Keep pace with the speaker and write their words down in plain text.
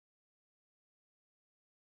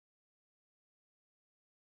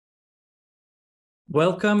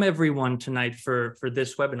Welcome everyone tonight for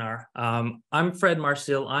this webinar. I'm Fred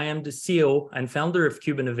Marcil. I am the CEO and founder of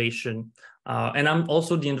𝐁𝐥𝐚𝐡𝐞 Innovation. And I'm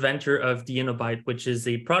also the inventor of the InnoBite, which is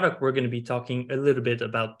a product we're going to be talking a little bit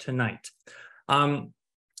about tonight.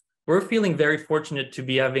 We're feeling very fortunate to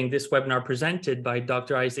be having this webinar presented by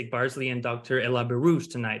Dr. 𝐁𝐥𝐴 and Dr. Ella Berouz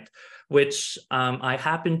tonight, which I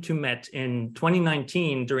happened to met in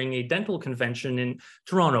 2019 during a dental convention in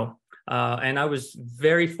Toronto. And I was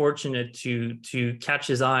very fortunate to catch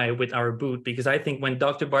his eye with our booth, because I think when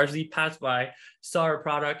Dr. 𝐁𝐵𝐴 passed by, saw our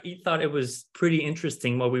product, he thought it was pretty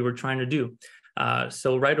interesting what we were trying to do.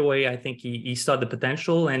 So right away, I think he saw the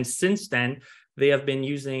potential. And since then, they have been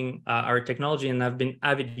using our technology and have been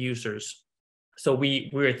avid users. So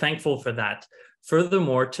we're thankful for that.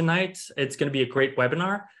 Furthermore, tonight, it's going to be a great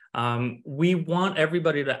webinar. We want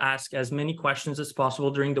everybody to ask as many questions as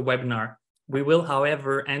possible during the webinar. We will,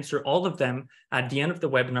 however, answer all of them at the end of the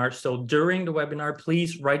webinar. So during the webinar,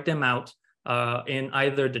 please write them out in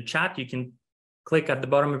either the chat. You can click at the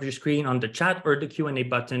bottom of your screen on the chat or the Q&A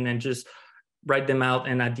button and just write them out.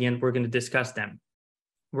 And at the end, we're going to discuss them.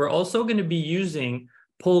 We're also going to be using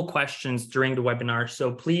poll questions during the webinar.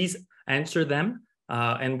 So please answer them.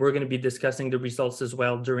 And we're going to be discussing the results as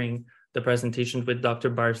well during the presentation with Dr.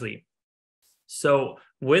 𝐁𝐵𝐴. So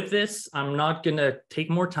with this, I'm not going to take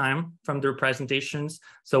more time from their presentations.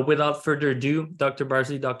 So without further ado, Dr.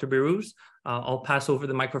 𝐁𝐵𝐴, Dr. Berouz, I'll pass over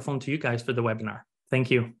the microphone to you guys for the webinar. Thank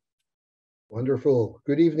you. Wonderful.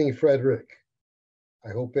 Good evening, Frederick.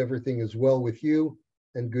 I hope everything is well with you,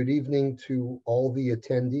 and good evening to all the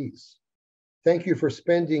attendees. Thank you for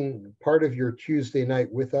spending part of your Tuesday night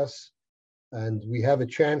with us, and we have a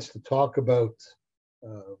chance to talk about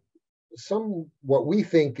what we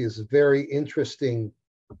think is very interesting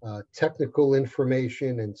technical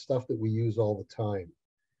information and stuff that we use all the time.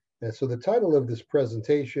 And so the title of this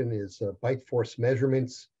presentation is Bite Force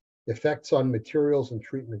Measurements, Effects on Materials and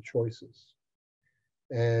Treatment Choices.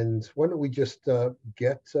 And why don't we just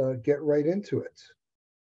get right into it.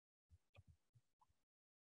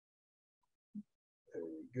 There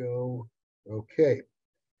we go. Okay.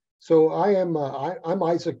 So I'm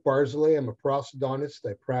𝐁𝐿𝐴. I'm a prosthodontist.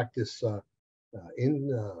 I practice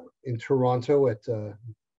in Toronto at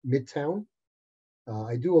Midtown.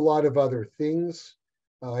 I do a lot of other things.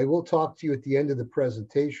 I will talk to you at the end of the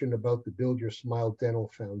presentation about the Build Your Smile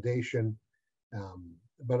Dental Foundation.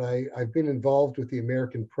 But I've been involved with the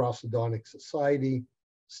American Prosthodontic Society,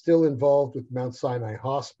 still involved with Mount Sinai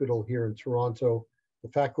Hospital here in Toronto, the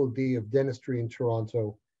Faculty of Dentistry in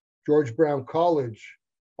Toronto, George Brown College,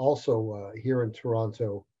 also here in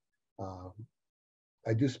Toronto.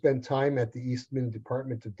 I do spend time at the Eastman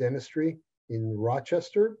Department of Dentistry in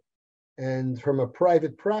Rochester. And from a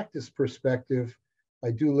private practice perspective, I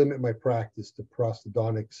do limit my practice to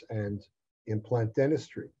prosthodontics and implant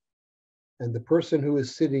dentistry. And the person who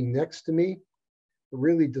is sitting next to me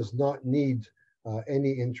really does not need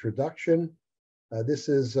any introduction. This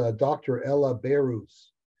is Dr. Ella Berouz.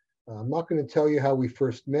 I'm not going to tell you how we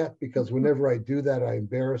first met, because whenever I do that, I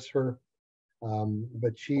embarrass her.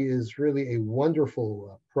 But she is really a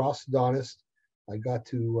wonderful prosthodontist. I got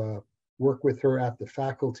to work with her at the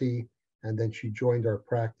faculty, and then she joined our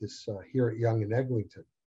practice here at Yonge and Eglinton.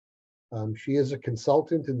 She is a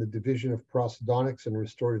consultant in the Division of Prosthodontics and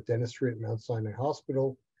Restorative Dentistry at Mount Sinai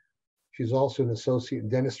Hospital. She's also an associate in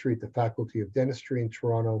dentistry at the Faculty of Dentistry in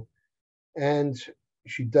Toronto, and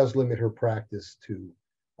she does limit her practice to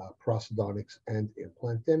prosthodontics and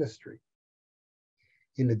implant dentistry.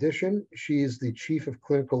 In addition, she is the Chief of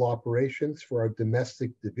Clinical Operations for our domestic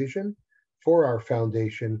division for our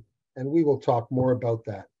foundation, and we will talk more about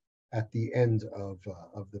that at the end of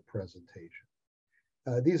the presentation.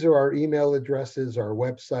 These are our email addresses, our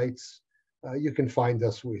websites. You can find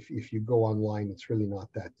us if you go online. It's really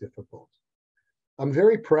not that difficult. I'm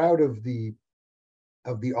very proud of the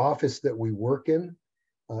office that we work in.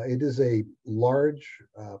 It is a large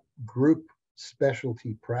group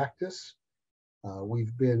specialty practice.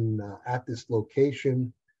 We've been at this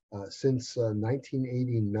location since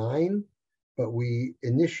 1989, but we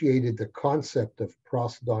initiated the concept of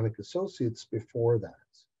prosthodontic associates before that.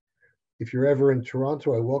 If you're ever in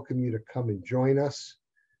Toronto, I welcome you to come and join us.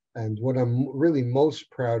 And what I'm really most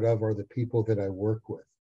proud of are the people that I work with.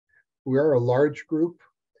 We are a large group,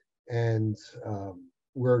 and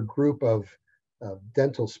we're a group of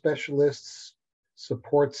dental specialists,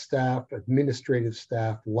 support staff, administrative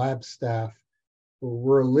staff, lab staff.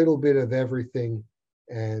 We're a little bit of everything,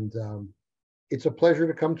 and it's a pleasure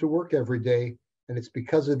to come to work every day, and it's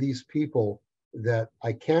because of these people that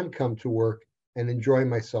I can come to work and enjoy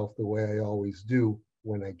myself the way I always do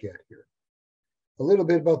when I get here. A little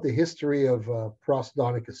bit about the history of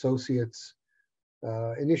Prosthodontic Associates.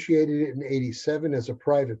 Initiated it in '87 as a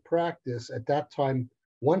private practice. At that time,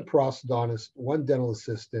 one prosthodontist, one dental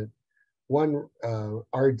assistant, one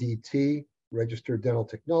RDT, registered dental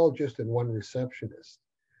technologist, and one receptionist.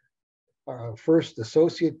 Our first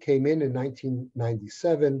associate came in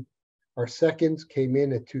 1997. Our second came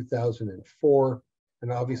in at 2004.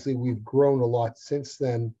 And obviously, we've grown a lot since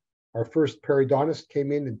then. Our first periodontist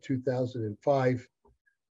came in 2005.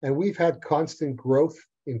 And we've had constant growth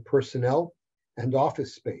in personnel and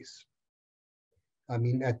office space. I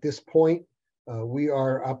mean, at this point, we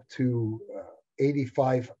are up to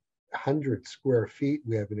 8,500 square feet.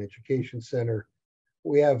 We have an education center.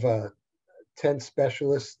 We have 10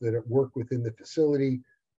 specialists that work within the facility,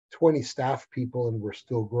 20 staff people, and we're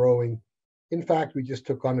still growing. In fact, we just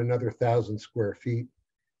took on another 1,000 square feet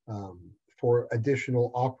for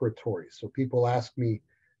additional operatories. So people ask me,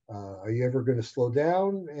 are you ever going to slow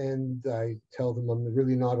down? And I tell them I'm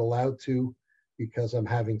really not allowed to, because I'm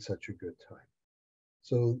having such a good time.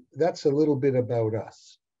 So that's a little bit about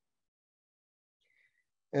us.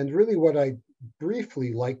 And really what I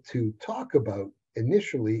briefly like to talk about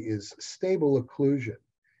initially is stable occlusion,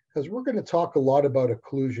 because we're going to talk a lot about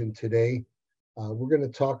occlusion today. We're going to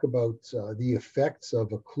talk about the effects of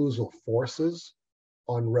occlusal forces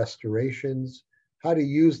on restorations, how to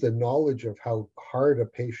use the knowledge of how hard a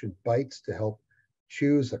patient bites to help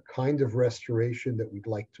choose a kind of restoration that we'd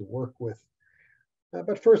like to work with.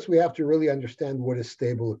 But first, we have to really understand what is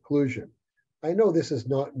stable occlusion. I know this is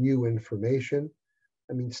not new information.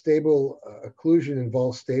 I mean, stable occlusion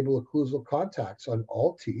involves stable occlusal contacts on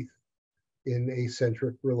all teeth in a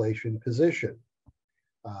centric relation position.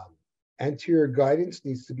 Anterior guidance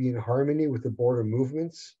needs to be in harmony with the border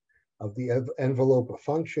movements of the envelope of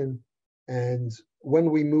function. And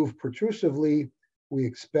when we move protrusively, we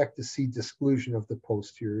expect to see disclusion of the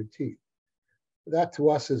posterior teeth. That to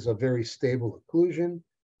us is a very stable occlusion.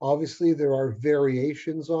 Obviously, there are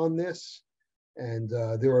variations on this, and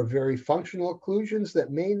there are very functional occlusions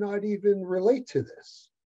that may not even relate to this.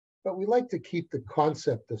 But we like to keep the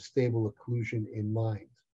concept of stable occlusion in mind.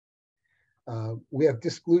 We have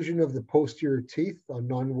disclusion of the posterior teeth on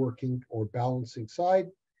non-working or balancing side,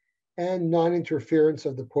 and non-interference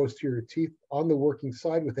of the posterior teeth on the working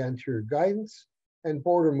side with anterior guidance and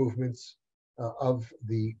border movements of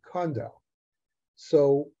the condyle.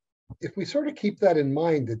 So if we sort of keep that in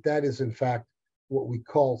mind, that is in fact what we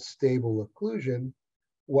call stable occlusion,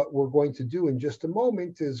 what we're going to do in just a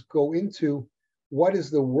moment is go into what is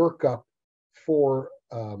the workup for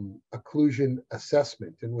occlusion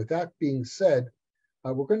assessment. And with that being said,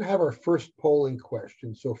 we're going to have our first polling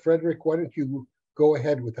question. So Frederick, why don't you go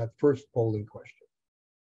ahead with that first polling question?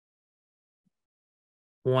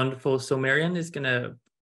 Wonderful. So Marian is going to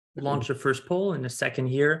launch the first poll in a second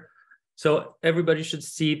here. So everybody should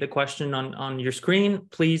see the question on your screen.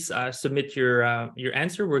 Please submit your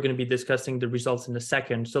answer. We're going to be discussing the results in a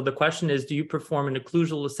second. So the question is, do you perform an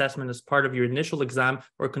occlusal assessment as part of your initial exam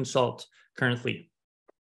or consult currently?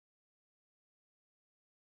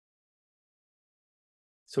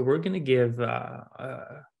 So we're going to give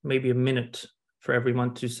maybe a minute for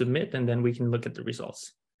everyone to submit, and then we can look at the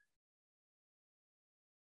results.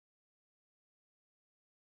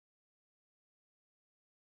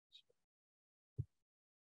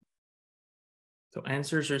 So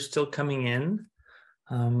answers are still coming in.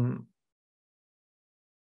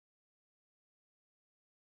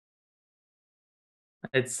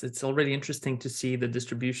 It's already interesting to see the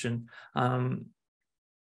distribution. So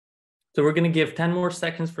we're going to give 10 more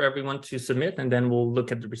seconds for everyone to submit, and then we'll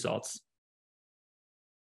look at the results.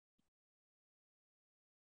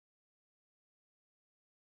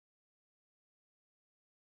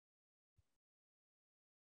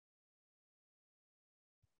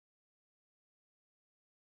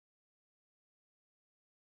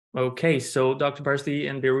 Okay, so Dr. Parsley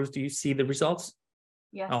and Behrouz, do you see the results?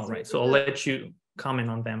 Yes. All right, so I'll let you comment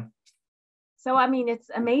on them. So, I mean, it's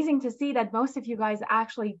amazing to see that most of you guys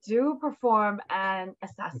actually do perform an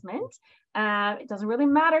assessment. It doesn't really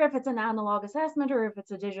matter if it's an analog assessment or if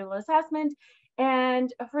it's a digital assessment.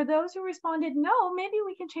 And for those who responded no, maybe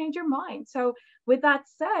we can change your mind. So with that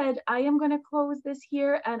said, I am going to close this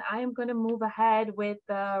here, and I am going to move ahead with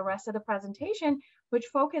the rest of the presentation, which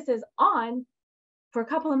focuses on, for a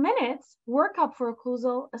couple of minutes, workup for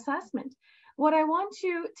occlusal assessment. What I want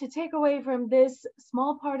you to take away from this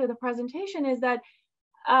small part of the presentation is that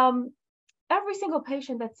every single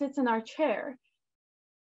patient that sits in our chair,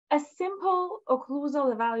 a simple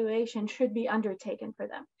occlusal evaluation should be undertaken for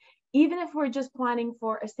them. Even if we're just planning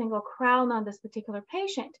for a single crown on this particular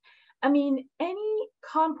patient, I mean, any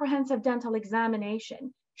comprehensive dental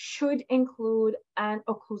examination should include an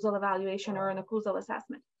occlusal evaluation or an occlusal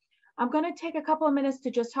assessment. I'm going to take a couple of minutes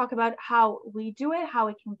to just talk about how we do it, how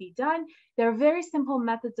it can be done. There are very simple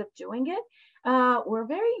methods of doing it. We're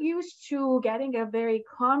very used to getting a very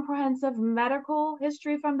comprehensive medical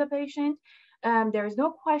history from the patient. There is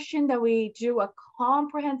no question that we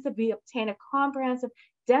obtain a comprehensive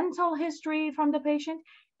dental history from the patient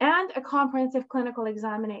and a comprehensive clinical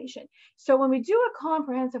examination. So when we do a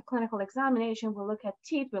comprehensive clinical examination, we'll look at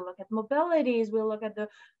teeth, we'll look at mobilities, we'll look at the,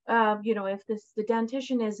 if the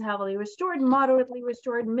dentition is heavily restored, moderately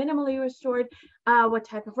restored, minimally restored, what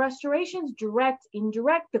type of restorations, direct,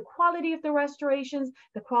 indirect, the quality of the restorations,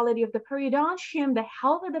 the quality of the periodontium, the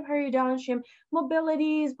health of the periodontium,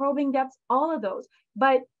 mobilities, probing depths, all of those.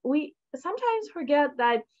 But we sometimes forget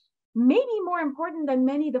that maybe more important than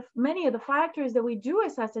many of the factors that we do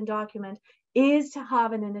assess and document is to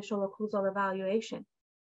have an initial occlusal evaluation.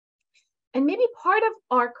 And maybe part of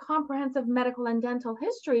our comprehensive medical and dental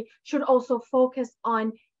history should also focus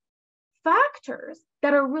on factors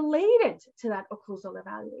that are related to that occlusal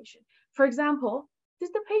evaluation. For example,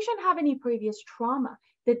 does the patient have any previous trauma?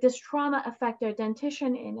 Did this trauma affect their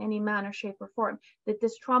dentition in any manner, shape, or form? Did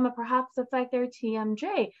this trauma perhaps affect their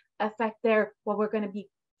TMJ, affect their, what we're going to be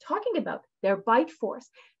talking about, their bite force?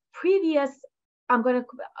 Previous, I'm going to,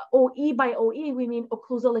 OE by OE, we mean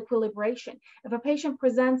occlusal equilibration. If a patient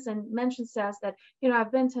presents and mentions to us that,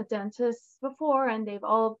 I've been to dentists before and they've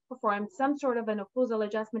all performed some sort of an occlusal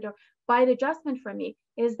adjustment or bite adjustment for me,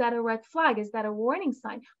 is that a red flag? Is that a warning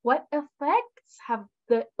sign? What effects have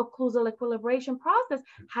the occlusal equilibration process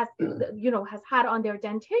has had on their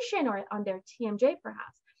dentition or on their TMJ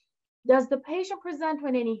perhaps? Does the patient present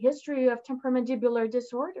with any history of temporomandibular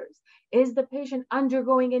disorders? Is the patient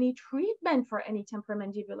undergoing any treatment for any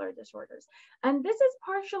temporomandibular disorders? And this is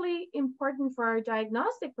partially important for our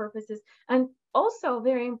diagnostic purposes and also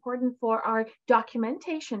very important for our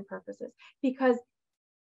documentation purposes, because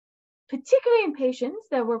particularly in patients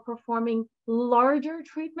that were performing larger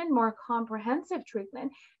treatment, more comprehensive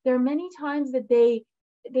treatment, there are many times that they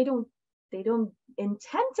don't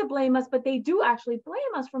intend to blame us, but they do actually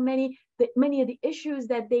blame us for many of the issues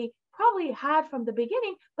that they probably had from the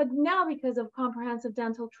beginning. But now, because of comprehensive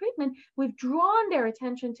dental treatment, we've drawn their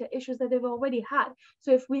attention to issues that they've already had.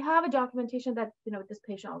 So if we have a documentation that this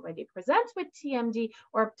patient already presents with TMD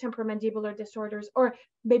or temporomandibular disorders, or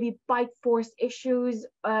maybe bite force issues,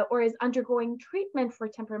 or is undergoing treatment for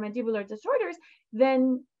temporomandibular disorders,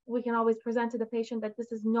 then we can always present to the patient that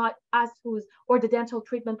this is not us or the dental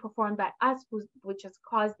treatment performed by us which has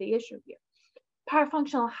caused the issue here.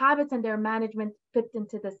 Parafunctional habits and their management fit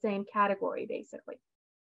into the same category, basically.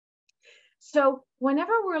 So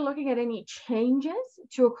whenever we're looking at any changes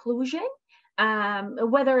to occlusion,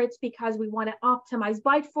 whether it's because we want to optimize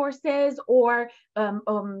bite forces or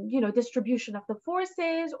distribution of the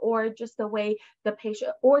forces, or just the way the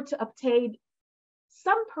patient, or to obtain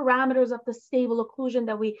some parameters of the stable occlusion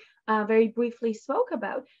that we very briefly spoke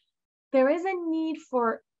about, there is a need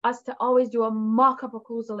for us to always do a mock-up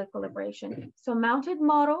occlusal equilibration. So mounted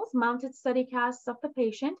models, mounted study casts of the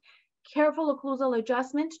patient, careful occlusal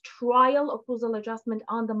adjustment, trial occlusal adjustment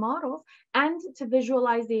on the models, and to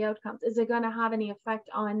visualize the outcomes. Is it going to have any effect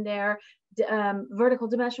on their vertical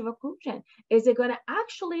dimension of occlusion? Is it going to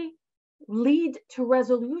actually lead to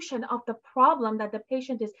resolution of the problem that the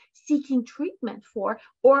patient is seeking treatment for,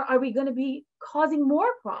 or are we going to be causing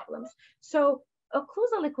more problems? So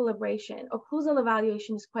occlusal equilibration, occlusal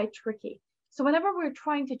evaluation is quite tricky. So whenever we're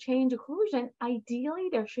trying to change occlusion, ideally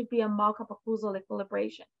there should be a mock-up occlusal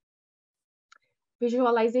equilibration.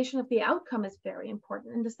 Visualization of the outcome is very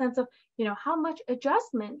important in the sense of, how much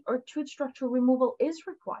adjustment or tooth structure removal is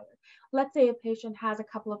required. Let's say a patient has a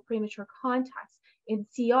couple of premature contacts in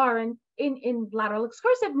CR and in lateral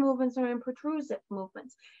excursive movements or in protrusive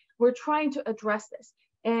movements. We're trying to address this.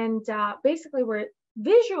 And basically we're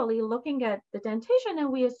visually looking at the dentition,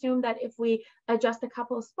 and we assume that if we adjust a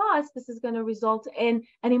couple of spots, this is going to result in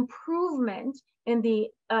an improvement in the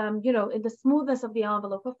in the smoothness of the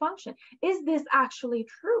envelope of function. Is this actually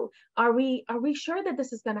true? Are we sure that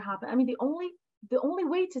this is going to happen? I mean, the only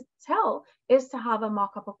way to tell is to have a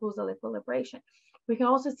mock-up occlusal equilibration. We can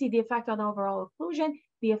also see the effect on overall occlusion,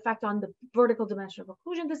 the effect on the vertical dimension of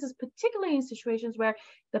occlusion. This is particularly in situations where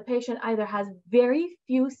the patient either has very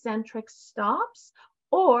few centric stops,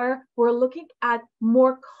 or we're looking at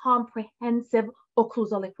more comprehensive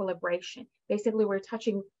occlusal equilibration. Basically, we're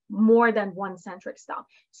touching more than one centric stop.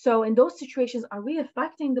 So in those situations, are we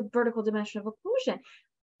affecting the vertical dimension of occlusion?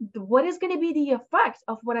 what is going to be the effect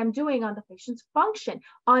of what I'm doing on the patient's function,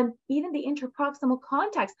 on even the interproximal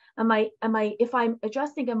contacts? If I'm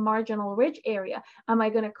adjusting a marginal ridge area, am I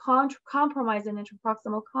going to compromise an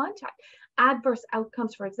interproximal contact? Adverse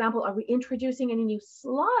outcomes, for example, are we introducing any new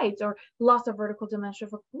slides or loss of vertical dimension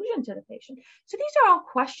of occlusion to the patient? So these are all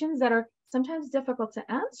questions that are sometimes difficult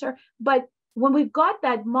to answer, but when we've got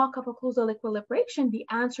that mock-up occlusal equilibration, the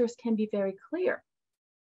answers can be very clear.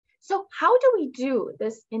 So how do we do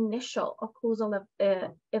this initial occlusal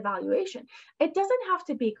evaluation? It doesn't have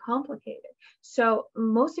to be complicated. So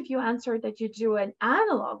most of you answered that you do an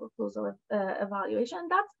analog occlusal evaluation.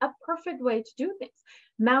 That's a perfect way to do things.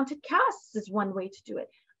 Mounted casts is one way to do it.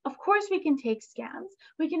 Of course, we can take scans.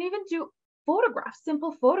 We can even do photographs,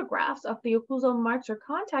 simple photographs of the occlusal marks or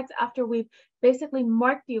contacts after we've basically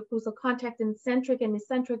marked the occlusal contact in centric and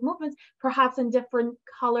eccentric movements, perhaps in different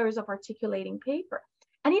colors of articulating paper.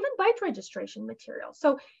 And even bite registration material.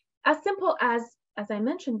 So as simple as I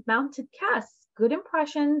mentioned, mounted casts, good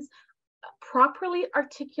impressions, properly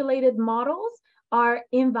articulated models are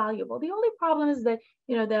invaluable. The only problem is that,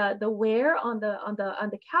 you know, the wear on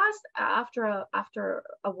the cast after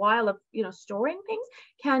a while of, you know, storing things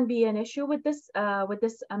can be an issue with this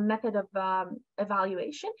method of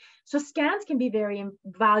evaluation. So scans can be very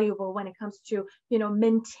valuable when it comes to, you know,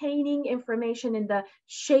 maintaining information in the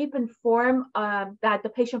shape and form that the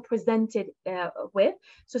patient presented with.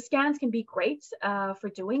 So scans can be great for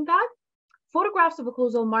doing that. Photographs of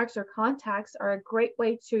occlusal marks or contacts are a great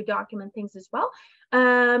way to document things as well.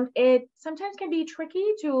 It sometimes can be tricky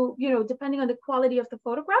to, you know, depending on the quality of the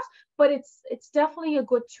photographs, but it's definitely a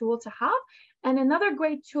good tool to have. And another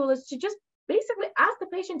great tool is to just basically ask the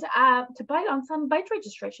patient to bite on some bite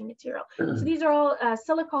registration material. So these are all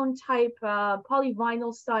silicone type,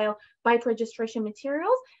 polyvinyl style bite registration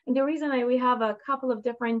materials. And the reason we have a couple of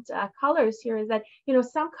different colors here is that, you know,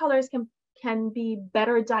 some colors can be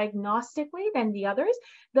better diagnostically than the others.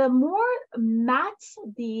 The more matte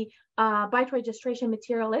the bite registration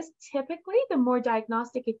material is, typically the more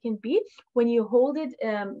diagnostic it can be. When you hold it,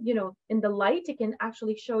 you know, in the light, it can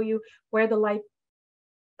actually show you where the light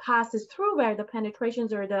passes through, where the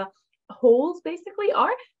penetrations or the holes basically are.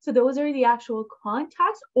 So those are the actual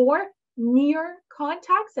contacts or near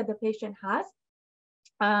contacts that the patient has.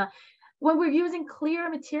 When we're using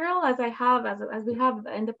clear material, as we have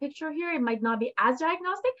in the picture here, it might not be as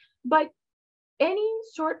diagnostic, but any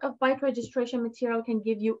sort of bite registration material can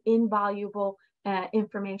give you invaluable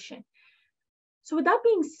information. So with that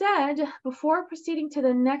being said, before proceeding to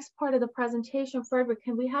the next part of the presentation, Frederick,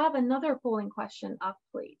 can we have another polling question up,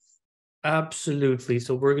 please? Absolutely.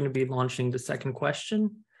 So we're going to be launching the second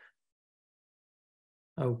question.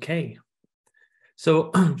 Okay.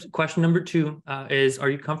 So question number 2 is, are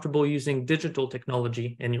you comfortable using digital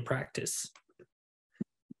technology in your practice?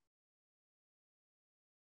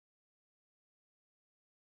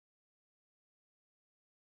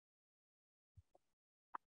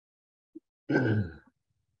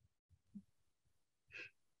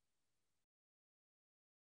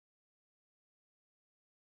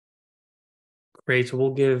 Great. So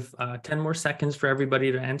we'll give 10 more seconds for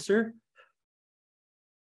everybody to answer.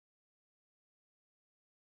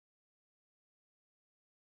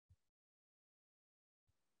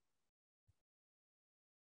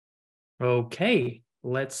 Okay,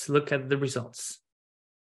 let's look at the results.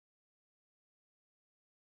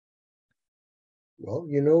 Well,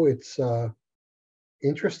 you know, it's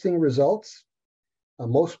interesting results.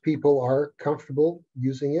 Most people are comfortable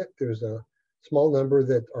using it. There's a small number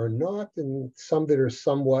that are not, and some that are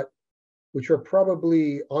somewhat, which are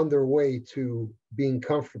probably on their way to being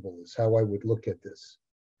comfortable, is how I would look at this.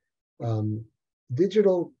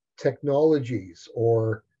 Digital technologies,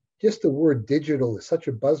 or just the word digital, is such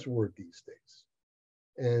a buzzword these days.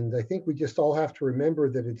 And I think we just all have to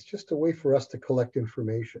remember that it's just a way for us to collect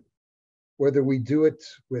information. Whether we do it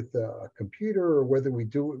with a computer or whether we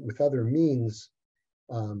do it with other means,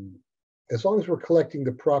 as long as we're collecting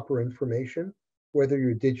the proper information, whether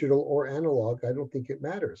you're digital or analog, I don't think it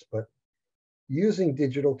matters. But using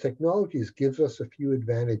digital technologies gives us a few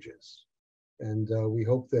advantages. And we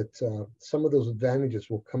hope that some of those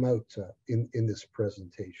advantages will come out in this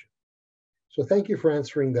presentation. So thank you for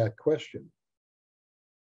answering that question.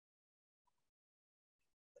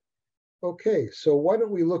 Okay, so why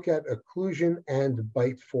don't we look at occlusion and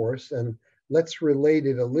bite force, and let's relate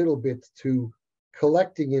it a little bit to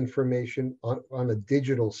collecting information on a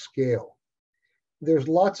digital scale. There's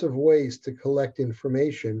lots of ways to collect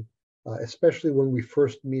information, especially when we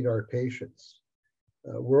first meet our patients.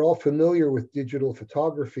 We're all familiar with digital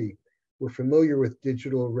photography. We're familiar with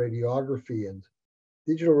digital radiography, and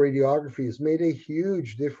digital radiography has made a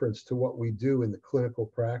huge difference to what we do in the clinical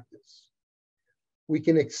practice. We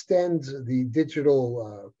can extend the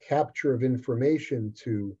digital capture of information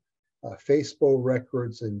to Facebook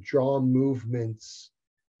records and jaw movements,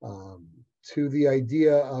 to the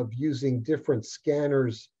idea of using different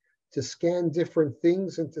scanners to scan different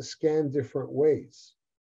things and to scan different ways.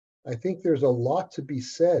 I think there's a lot to be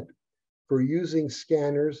said for using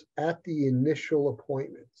scanners at the initial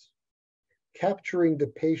appointment, capturing the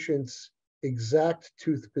patient's exact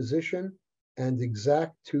tooth position and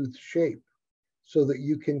exact tooth shape so that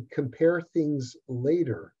you can compare things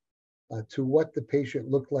later to what the patient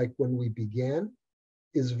looked like when we began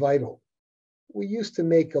is vital. We used to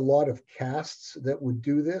make a lot of casts that would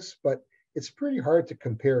do this, but it's pretty hard to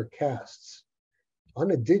compare casts.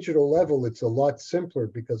 On a digital level, it's a lot simpler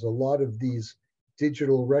because a lot of these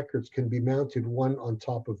digital records can be mounted one on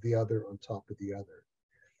top of the other on top of the other.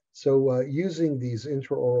 So using these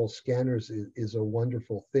intraoral scanners is a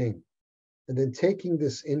wonderful thing. And then taking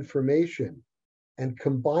this information and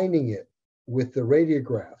combining it with the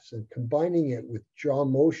radiographs and combining it with jaw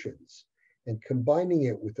motions and combining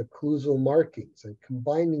it with occlusal markings and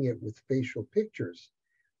combining it with facial pictures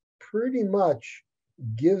pretty much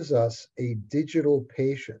gives us a digital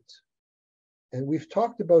patient. And we've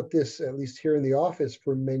talked about this, at least here in the office,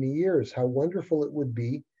 for many years, how wonderful it would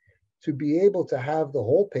be to be able to have the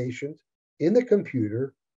whole patient in the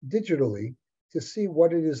computer digitally to see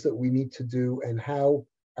what it is that we need to do and how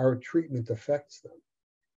our treatment affects them.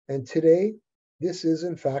 And today, this is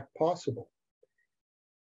in fact possible.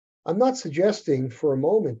 I'm not suggesting for a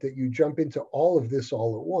moment that you jump into all of this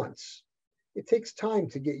all at once. It takes time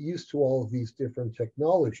to get used to all of these different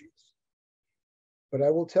technologies. But I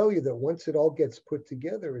will tell you that once it all gets put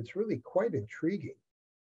together, it's really quite intriguing.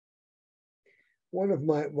 One of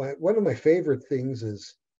my favorite things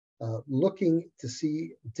is looking to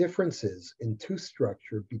see differences in tooth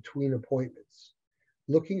structure between appointments,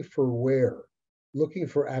 looking for wear, looking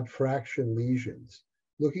for abfraction lesions,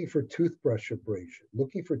 looking for toothbrush abrasion,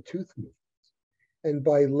 looking for tooth movements. And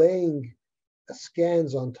by laying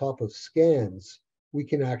scans on top of scans, we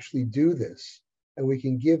can actually do this. And we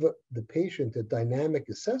can give the patient a dynamic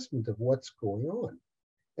assessment of what's going on.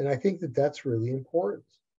 And I think that that's really important.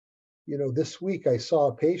 You know, this week I saw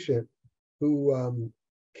a patient who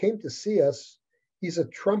came to see us. He's a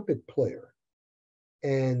trumpet player.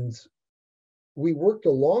 And we worked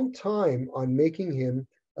a long time on making him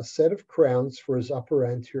a set of crowns for his upper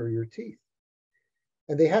anterior teeth.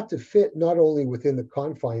 And they had to fit not only within the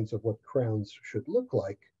confines of what crowns should look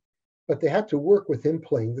like, but they had to work with him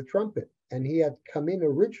playing the trumpet. And he had come in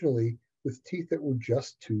originally with teeth that were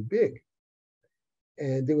just too big.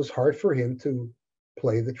 And it was hard for him to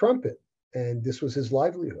play the trumpet. And this was his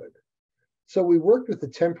livelihood. So we worked with the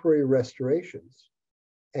temporary restorations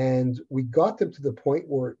and we got them to the point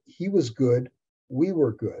where he was good, we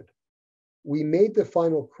were good. We made the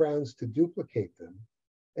final crowns to duplicate them.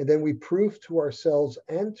 And then we proved to ourselves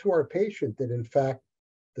and to our patient that in fact,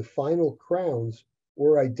 the final crowns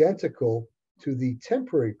were identical to the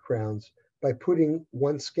temporary crowns by putting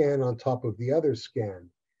one scan on top of the other scan.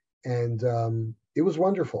 And it was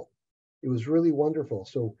wonderful. It was really wonderful.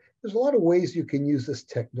 So there's a lot of ways you can use this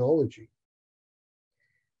technology.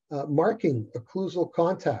 Marking occlusal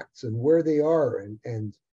contacts and where they are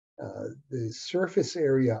and the surface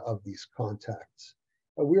area of these contacts.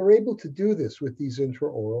 We are able to do this with these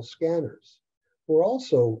intraoral scanners. We're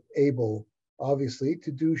also able, obviously,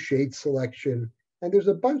 to do shade selection, and there's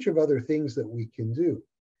a bunch of other things that we can do.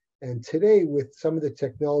 And today, with some of the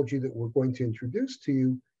technology that we're going to introduce to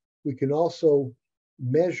you, we can also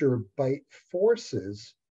measure bite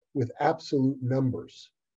forces with absolute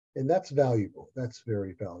numbers. And that's valuable. That's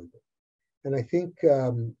very valuable. And I think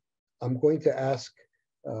I'm going to ask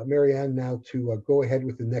Marianne now to go ahead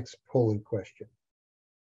with the next polling question.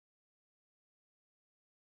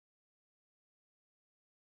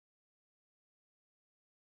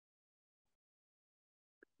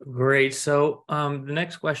 Great. So the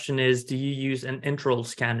next question is, do you use an intraoral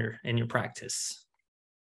scanner in your practice?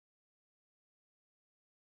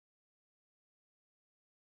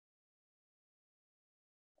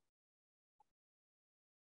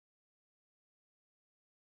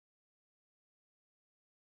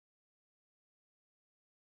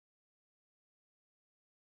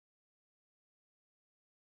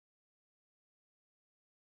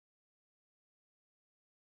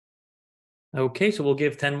 Okay, so we'll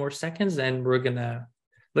give 10 more seconds and we're gonna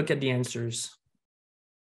look at the answers.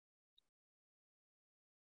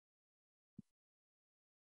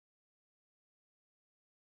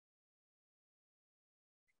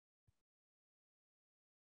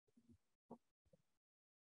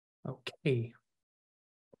 Okay.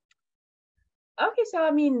 Okay, so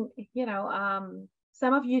I mean,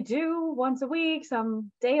 some of you do once a week, some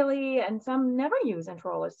daily, and some never use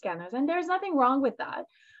intraoral scanners, and there's nothing wrong with that.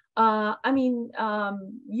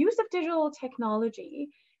 Use of digital technology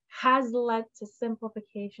has led to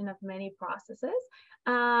simplification of many processes.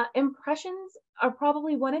 Impressions are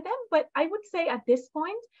probably one of them, but I would say at this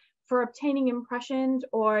point, for obtaining impressions,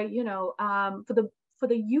 or for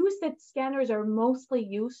the use that scanners are mostly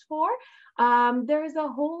used for, there's a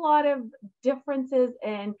whole lot of differences,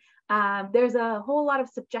 and there's a whole lot of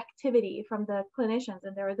subjectivity from the clinicians.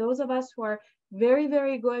 And there are those of us who are very,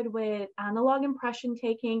 very good with analog impression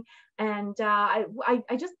taking. And I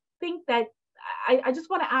just think that I just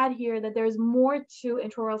want to add here that there's more to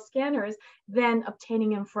intraoral scanners than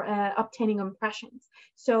obtaining impressions.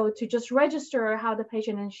 So to just register how the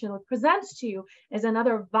patient initially presents to you is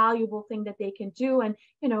another valuable thing that they can do. And,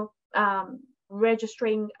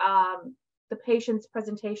 registering the patient's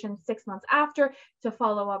presentation 6 months after to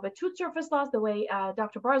follow up with tooth surface loss, the way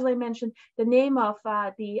Dr. 𝐁𝐤𝐳 mentioned. The name of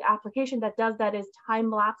the application that does that is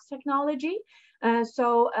time-lapse technology.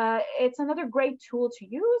 So it's another great tool to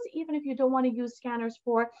use, even if you don't want to use scanners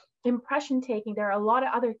for impression taking. There are a lot of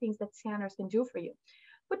other things that scanners can do for you.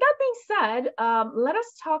 With that being said, let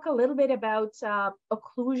us talk a little bit about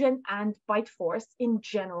occlusion and bite force in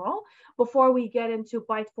general before we get into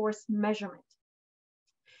bite force measurement.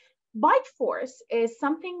 Bite force is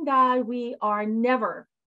something that we are never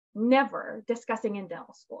discussing in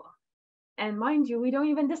dental school. And mind you, we don't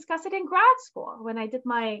even discuss it in grad school. When I did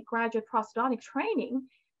my graduate prosthodontic training,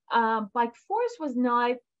 bite force was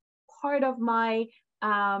not part of my,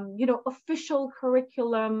 official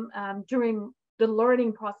curriculum during the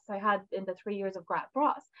learning process I had in the 3 years of grad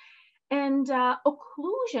pros. And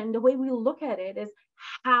occlusion, the way we look at it, is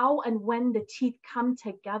how and when the teeth come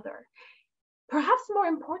together. Perhaps more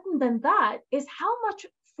important than that is how much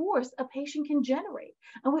force a patient can generate.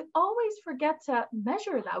 And we always forget to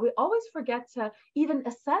measure that. We always forget to even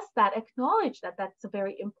assess that, acknowledge that that's a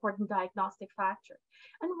very important diagnostic factor.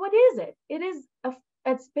 And what is it?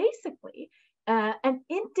 It's basically an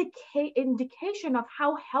indication of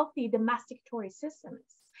how healthy the masticatory system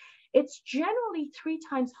is. It's generally 3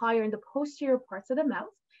 times higher in the posterior parts of the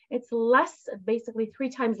mouth. It's basically 3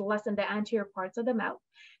 times less in the anterior parts of the mouth.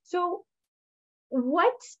 So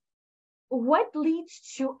what leads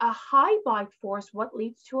to a high bite force? What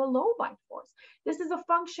leads to a low bite force? This is a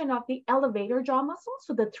function of the elevator jaw muscle.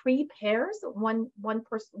 So the 3 pairs, the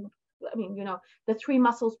 3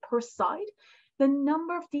 muscles per side, the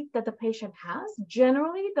number of teeth that the patient has.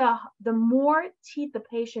 Generally, the more teeth the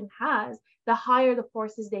patient has, the higher the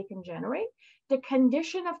forces they can generate. The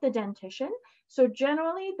condition of the dentition. So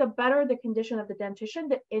generally, the better the condition of the dentition,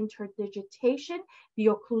 the interdigitation, the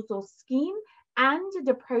occlusal scheme, and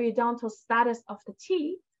the periodontal status of the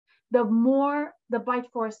teeth, the more bite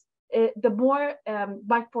force the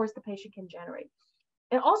patient can generate.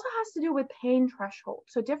 It also has to do with pain threshold.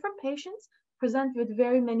 So different patients present with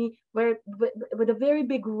with a very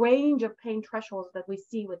big range of pain thresholds that we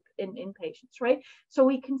see in patients, right? So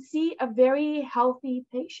we can see a very healthy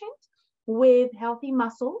patient with healthy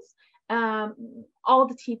muscles, all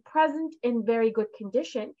the teeth present in very good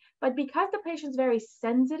condition, but because the patient's very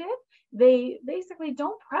sensitive, they basically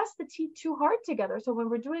don't press the teeth too hard together. So when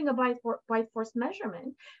we're doing a bite force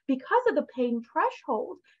measurement, because of the pain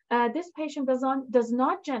threshold, this patient does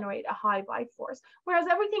not generate a high bite force, whereas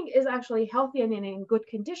everything is actually healthy and in good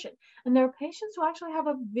condition. And there are patients who actually have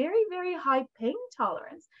a very, very high pain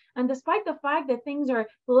tolerance. And despite the fact that things are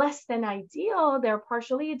less than ideal, they're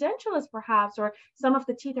partially edentulous perhaps, or some of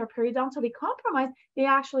the teeth are periodontally compromised, they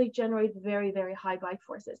actually generate very, very high bite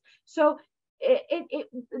forces. So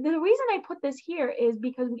the reason I put this here is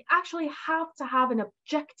because we actually have to have an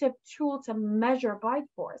objective tool to measure bite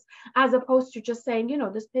force, as opposed to just saying,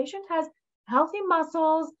 this patient has healthy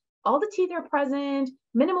muscles, all the teeth are present,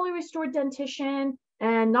 minimally restored dentition,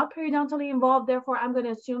 and not periodontally involved. Therefore, I'm going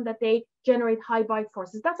to assume that they generate high bite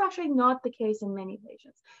forces. That's actually not the case in many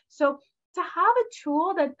patients. So to have a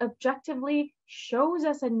tool that objectively shows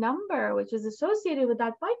us a number which is associated with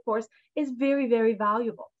that bite force is very, very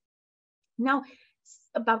valuable. Now,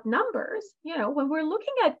 about numbers, when we're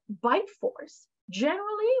looking at bite force,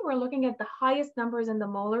 generally we're looking at the highest numbers in the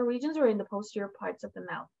molar regions or in the posterior parts of the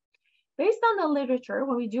mouth. Based on the literature,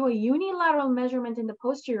 when we do a unilateral measurement in the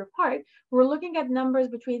posterior part, we're looking at numbers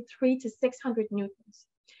between 300 to 600 newtons.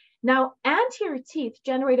 Now, anterior teeth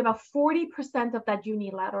generate about 40% of that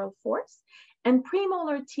unilateral force, and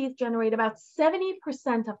premolar teeth generate about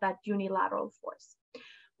 70% of that unilateral force.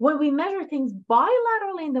 When we measure things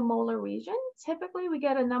bilaterally in the molar region, typically we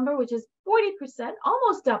get a number which is 40%,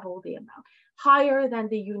 almost double the amount, higher than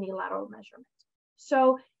the unilateral measurement.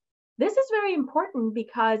 So this is very important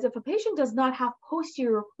because if a patient does not have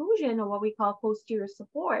posterior occlusion, or what we call posterior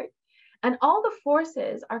support, and all the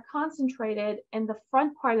forces are concentrated in the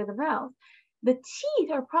front part of the mouth, the teeth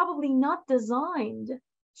are probably not designed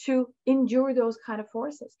to endure those kind of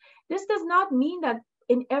forces. This does not mean that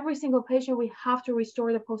in every single patient we have to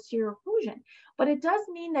restore the posterior occlusion, but it does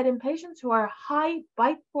mean that in patients who are high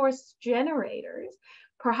bite force generators,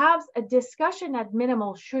 perhaps a discussion at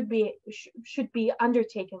minimal should be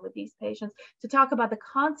undertaken with these patients to talk about the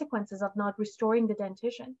consequences of not restoring the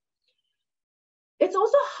dentition. It's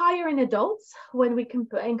also higher in adults when we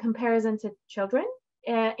in comparison to children.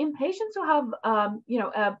 In patients who have,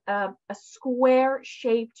 a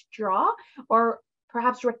square-shaped jaw or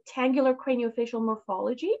perhaps rectangular craniofacial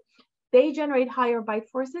morphology, they generate higher bite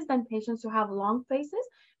forces than patients who have long faces.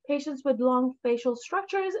 Patients with long facial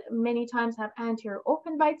structures many times have anterior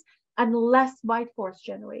open bites and less bite force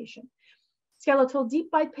generation. Skeletal deep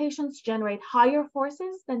bite patients generate higher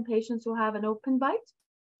forces than patients who have an open bite.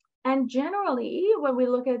 And generally, when we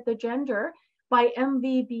look at the gender, by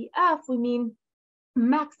MVBF, we mean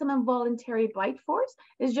maximum voluntary bite force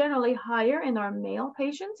is generally higher in our male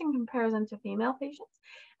patients in comparison to female patients.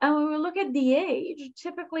 And when we look at the age,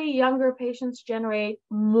 typically younger patients generate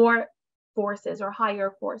more forces or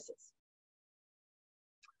higher forces.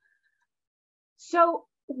 So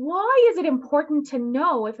why is it important to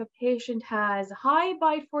know if a patient has high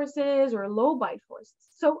bite forces or low bite forces?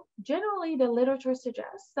 So generally the literature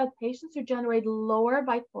suggests that patients who generate lower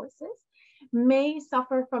bite forces may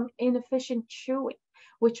suffer from inefficient chewing,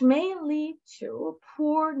 which may lead to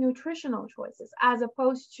poor nutritional choices, as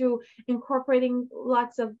opposed to incorporating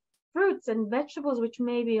lots of fruits and vegetables, which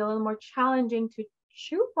may be a little more challenging to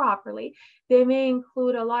chew properly. They may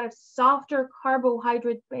include a lot of softer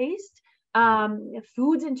carbohydrate-based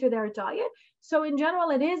foods into their diet. So in general,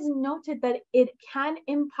 it is noted that it can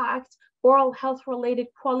impact oral health related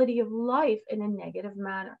quality of life in a negative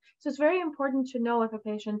manner. So it's very important to know if a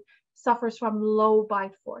patient suffers from low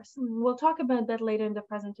bite force. We'll talk about that later in the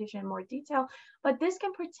presentation in more detail, but this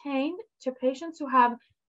can pertain to patients who have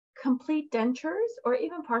complete dentures or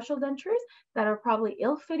even partial dentures that are probably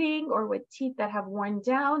ill-fitting or with teeth that have worn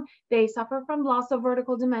down. They suffer from loss of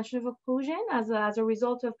vertical dimension of occlusion as a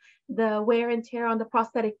result of the wear and tear on the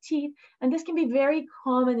prosthetic teeth. And this can be very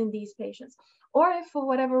common in these patients. Or if for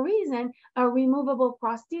whatever reason, a removable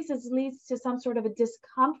prosthesis leads to some sort of a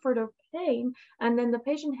discomfort or pain, and then the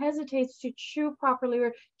patient hesitates to chew properly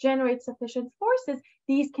or generate sufficient forces,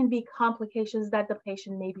 these can be complications that the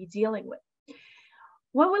patient may be dealing with.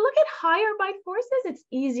 When we look at higher bite forces, it's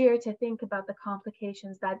easier to think about the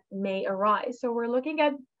complications that may arise. So we're looking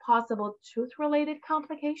at possible tooth-related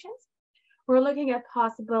complications. We're looking at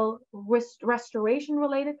possible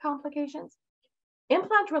restoration-related complications.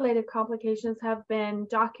 Implant-related complications have been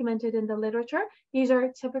documented in the literature. These are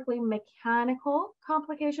typically mechanical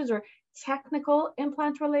complications or technical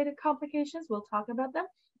implant-related complications. We'll talk about them.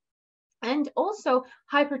 And also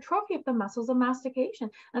hypertrophy of the muscles of mastication.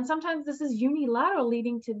 And sometimes this is unilateral,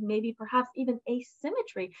 leading to maybe perhaps even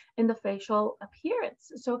asymmetry in the facial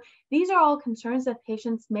appearance. So these are all concerns that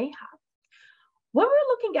patients may have. When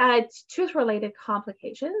we're looking at tooth-related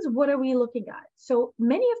complications, what are we looking at? So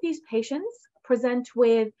many of these patients present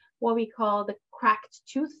with what we call the cracked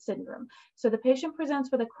tooth syndrome. So the patient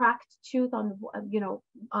presents with a cracked tooth on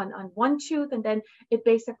one tooth, and then it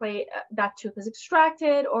basically, that tooth is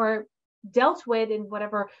extracted or dealt with in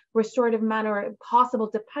whatever restorative manner possible,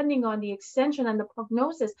 depending on the extension and the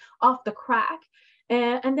prognosis of the crack.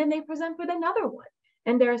 And then they present with another one.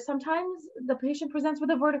 And there are sometimes the patient presents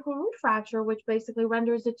with a vertical root fracture, which basically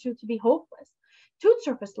renders the tooth to be hopeless. Tooth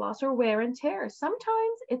surface loss or wear and tear.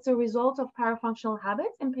 Sometimes it's a result of parafunctional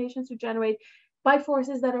habits in patients who generate bite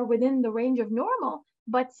forces that are within the range of normal,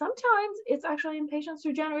 but sometimes it's actually in patients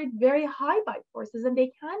who generate very high bite forces, and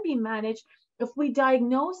they can be managed if we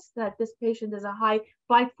diagnose that this patient is a high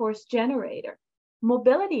bite force generator.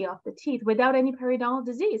 Mobility of the teeth without any periodontal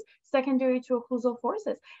disease, secondary to occlusal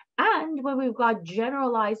forces. And when we've got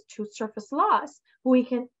generalized tooth surface loss, we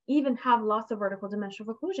can even have loss of vertical dimension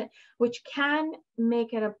of occlusion, which can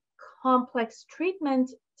make it a complex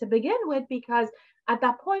treatment to begin with, because at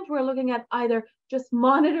that point, we're looking at either just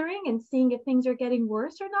monitoring and seeing if things are getting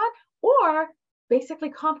worse or not, or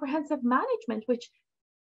basically comprehensive management, which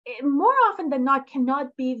more often than not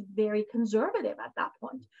cannot be very conservative at that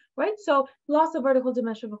point, right? So loss of vertical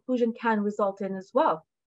dimension of occlusion can result in as well.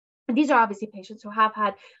 These are obviously patients who have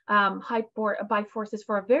had bite forces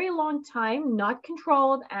for a very long time, not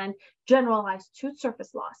controlled, and generalized tooth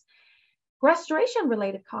surface loss.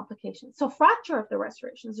 Restoration-related complications. So fracture of the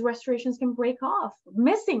restorations. Restorations can break off.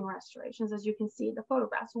 Missing restorations, as you can see in the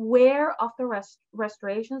photographs. Wear of the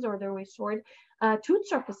restorations or the restored tooth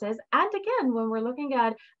surfaces. And again, when we're looking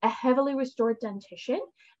at a heavily restored dentition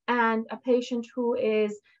and a patient who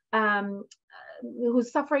is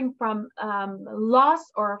who's suffering from loss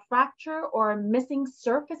or a fracture or missing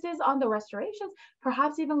surfaces on the restorations,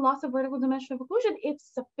 perhaps even loss of vertical dimension of occlusion if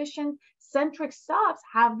sufficient centric stops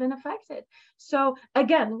have been affected. So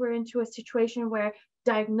again, we're into a situation where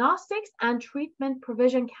diagnostics and treatment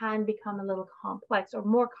provision can become a little complex or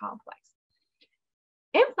more complex.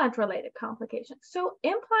 Implant-related complications. So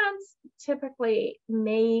implants typically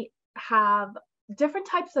may have different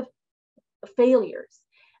types of failures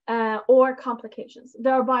or complications.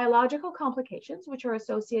 There are biological complications, which are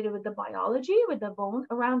associated with the biology, with the bone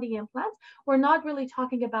around the implants. We're not really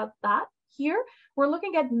talking about that here. We're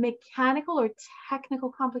looking at mechanical or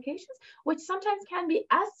technical complications, which sometimes can be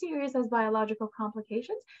as serious as biological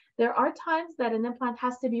complications. There are times that an implant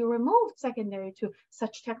has to be removed secondary to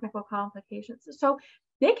such technical complications. So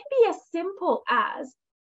they can be as simple as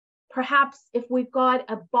perhaps if we've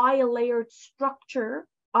got a bilayered structure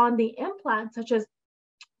on the implant, such as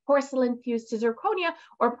porcelain fused to zirconia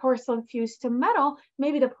or porcelain fused to metal,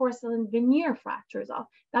 maybe the porcelain veneer fractures off.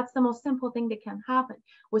 That's the most simple thing that can happen.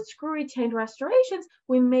 With screw retained restorations,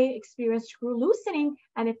 we may experience screw loosening,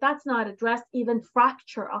 and if that's not addressed, even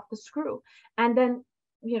fracture of the screw. And then,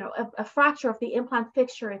 you know, a fracture of the implant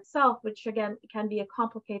fixture itself, which again can be a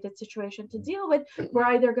complicated situation to deal with. We're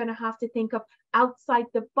either going to have to think of outside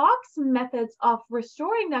the box methods of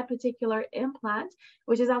restoring that particular implant,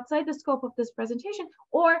 which is outside the scope of this presentation,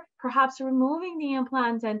 or perhaps removing the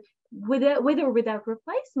implant and with or without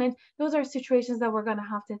replacement. Those are situations that we're going to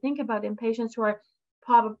have to think about in patients who are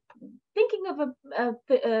probably thinking of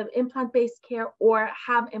a implant-based care or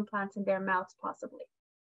have implants in their mouths possibly.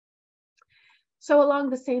 So along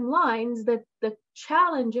the same lines, the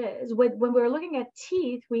challenge is when we're looking at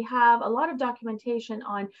teeth, we have a lot of documentation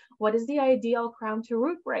on what is the ideal crown to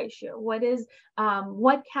root ratio,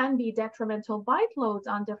 what can be detrimental bite loads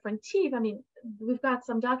on different teeth. I mean, we've got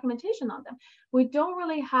some documentation on them. We don't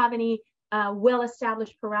really have any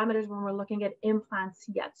well-established parameters when we're looking at implants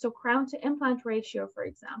yet. So crown to implant ratio, for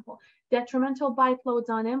example, detrimental bite loads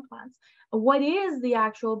on implants. What is the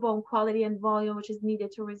actual bone quality and volume which is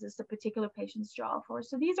needed to resist a particular patient's jaw force?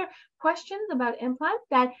 So these are questions about implants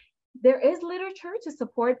that there is literature to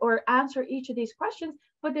support or answer each of these questions,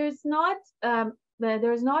 but there's not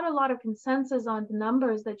a lot of consensus on the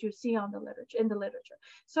numbers that you see on in the literature.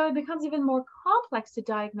 So it becomes even more complex to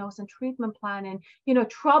diagnose and treatment plan and, you know,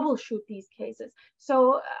 troubleshoot these cases.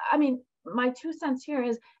 So, I mean, my 2 cents here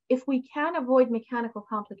is if we can avoid mechanical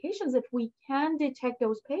complications, if we can detect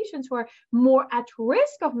those patients who are more at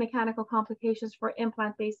risk of mechanical complications for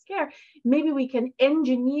implant-based care, maybe we can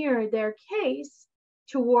engineer their case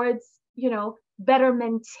towards, you know, better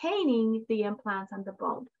maintaining the implants and the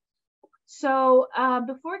bone. So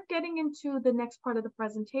before getting into the next part of the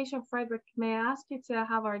presentation, Frederick, may I ask you to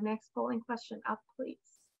have our next polling question up, please?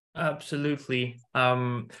 Absolutely.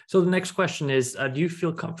 So the next question is, do you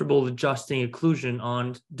feel comfortable adjusting occlusion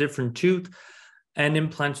on different tooth and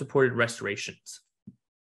implant-supported restorations?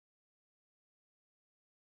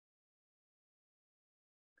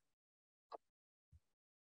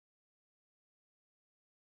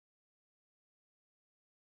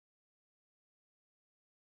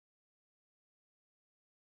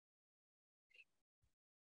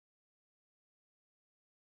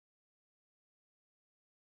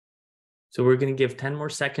 So we're going to give 10 more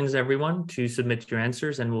seconds, everyone, to submit your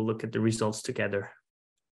answers, and we'll look at the results together.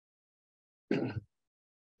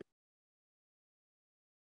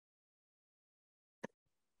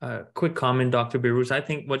 Quick comment, Dr. Behrouz. I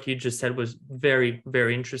think what you just said was very,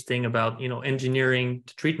 very interesting about, you know, engineering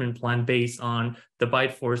the treatment plan based on the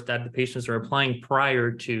bite force that the patients are applying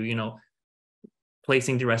prior to, you know,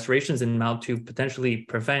 placing the restorations in mouth to potentially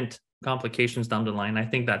prevent complications down the line. I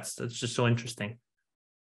think that's just so interesting.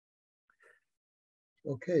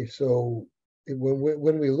 Okay, so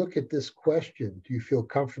when we look at this question, do you feel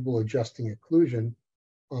comfortable adjusting occlusion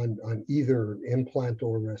on either implant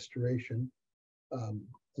or restoration? A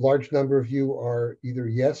large number of you are either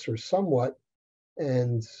yes or somewhat,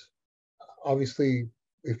 and obviously,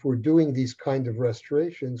 if we're doing these kind of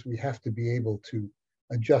restorations, we have to be able to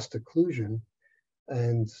adjust occlusion,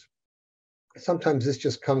 and sometimes this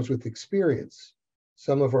just comes with experience.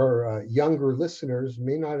 Some of our younger listeners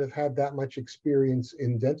may not have had that much experience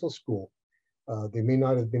in dental school. They may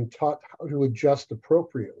not have been taught how to adjust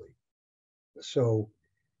appropriately. So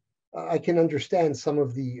I can understand some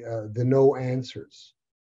of the no answers.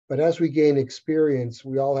 But as we gain experience,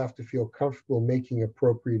 we all have to feel comfortable making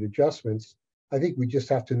appropriate adjustments. I think we just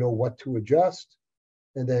have to know what to adjust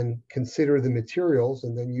and then consider the materials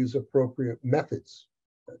and then use appropriate methods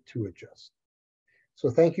to adjust. So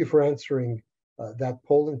thank you for answering that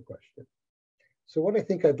polling question. So what I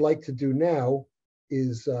think I'd like to do now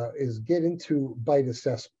is get into bite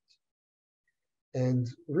assessment. And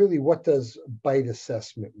really, what does bite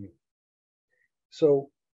assessment mean? So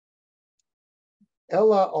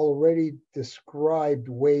Ella already described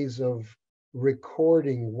ways of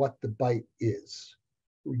recording what the bite is,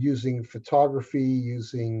 using photography,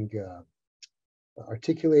 using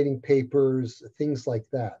articulating papers, things like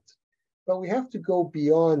that. But we have to go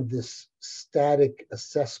beyond this static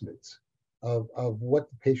assessment of what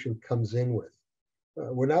the patient comes in with.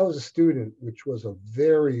 When I was a student, which was a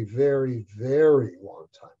very, very, very long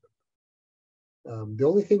time ago, the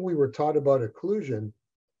only thing we were taught about occlusion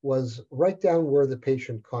was write down where the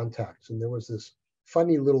patient contacts. And there was this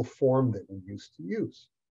funny little form that we used to use.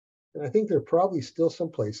 And I think there are probably still some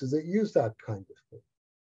places that use that kind of thing.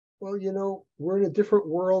 Well, you know, we're in a different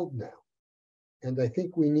world now. And I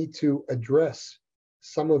think we need to address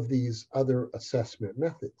some of these other assessment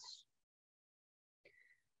methods.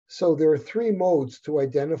 So there are three modes to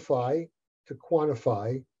identify, to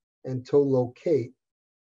quantify, and to locate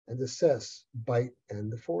and assess bite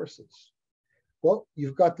and the forces. Well,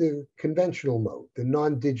 you've got the conventional mode, the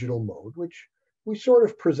non-digital mode, which we sort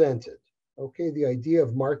of presented. Okay, the idea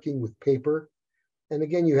of marking with paper. And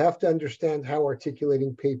again, you have to understand how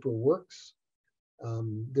articulating paper works.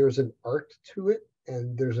 There's an art to it,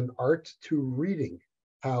 and there's an art to reading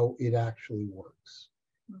how it actually works.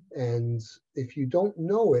 And if you don't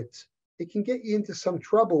know it, it can get you into some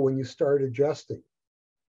trouble when you start adjusting.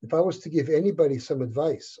 If I was to give anybody some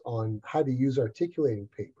advice on how to use articulating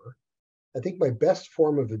paper, I think my best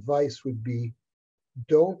form of advice would be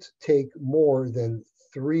don't take more than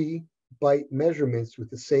 3 bite measurements with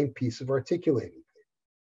the same piece of articulating paper,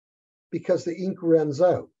 because the ink runs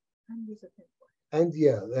out. And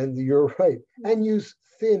yeah, and you're right. And use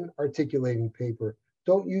thin articulating paper.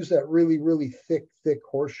 Don't use that really, really thick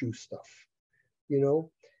horseshoe stuff, you know?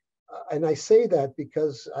 And I say that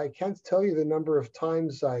because I can't tell you the number of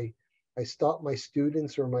times I stop my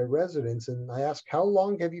students or my residents and I ask, how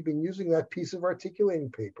long have you been using that piece of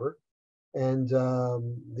articulating paper? And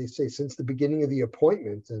they say, since the beginning of the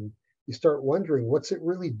appointment. And you start wondering, what's it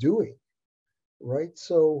really doing, right?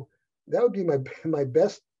 So that would be my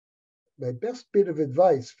best bit of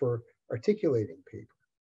advice for articulating paper.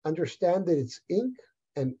 Understand that it's ink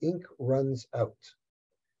and ink runs out.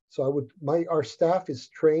 So our staff is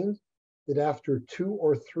trained that after 2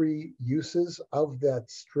 or 3 uses of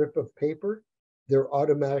that strip of paper, they're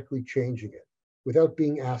automatically changing it without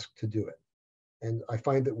being asked to do it. And I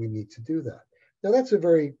find that we need to do that. Now that's a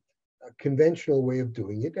very conventional way of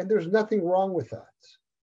doing it, and there's nothing wrong with that.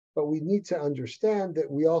 But we need to understand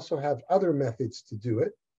that we also have other methods to do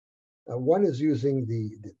it. One is using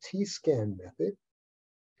the T-scan method,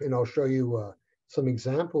 and I'll show you some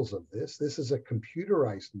examples of this. This is a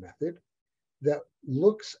computerized method that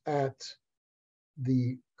looks at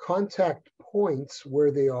the contact points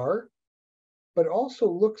where they are, but also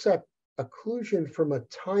looks at occlusion from a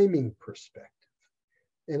timing perspective.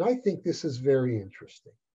 And I think this is very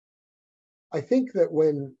interesting. I think that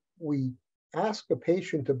when we ask a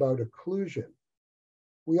patient about occlusion,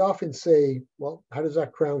 we often say, well, how does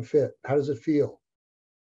that crown fit? How does it feel?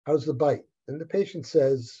 How's the bite? And the patient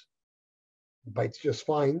says, the bite's just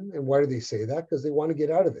fine. And why do they say that? Because they want to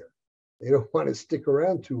get out of there. They don't want to stick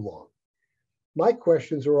around too long. My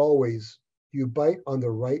questions are always, do you bite on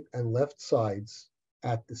the right and left sides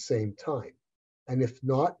at the same time? And if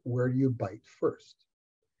not, where do you bite first?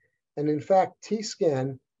 And in fact,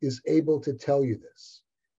 T-scan is able to tell you this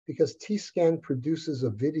because T-scan produces a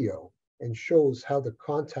video and shows how the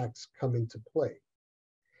contacts come into play.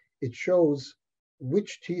 It shows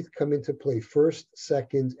which teeth come into play first,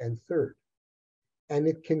 second, and third. And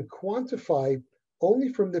it can quantify only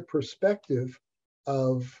from the perspective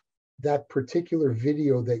of that particular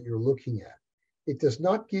video that you're looking at. It does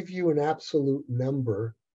not give you an absolute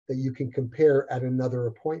number that you can compare at another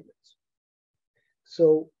appointment.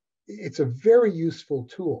 So it's a very useful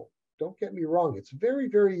tool. Don't get me wrong. It's very,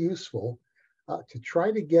 very useful to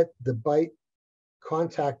try to get the bite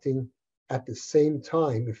contacting at the same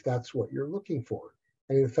time if that's what you're looking for.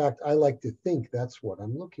 And in fact, I like to think that's what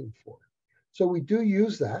I'm looking for. So we do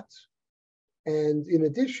use that. And in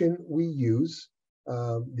addition, we use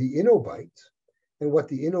the InnoBite. And what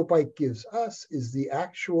the InnoBite gives us is the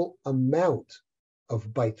actual amount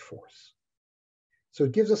of bite force. So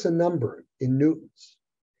it gives us a number in newtons.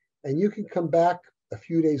 And you can come back a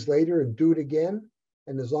few days later and do it again.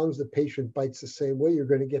 And as long as the patient bites the same way, you're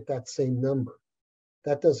going to get that same number.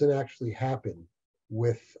 That doesn't actually happen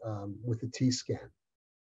with the T-scan.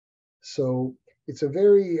 So it's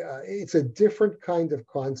it's a different kind of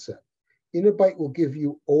concept. InnoBite will give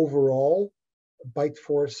you overall bite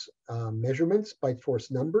force measurements, bite force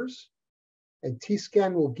numbers, and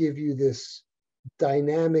T-scan will give you this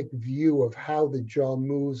dynamic view of how the jaw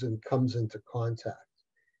moves and comes into contact.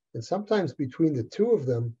 And sometimes between the two of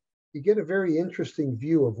them, you get a very interesting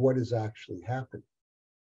view of what is actually happening.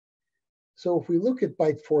 So if we look at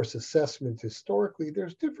bite force assessment historically,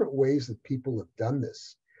 there's different ways that people have done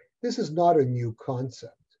this. This is not a new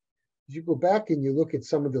concept. If you go back and you look at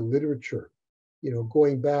some of the literature,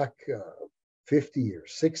 going back 50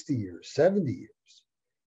 years, 60 years, 70 years,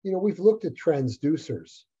 we've looked at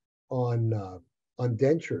transducers on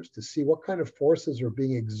dentures to see what kind of forces are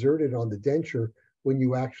being exerted on the denture when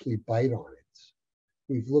you actually bite on it.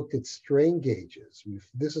 We've looked at strain gauges.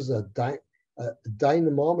 This is a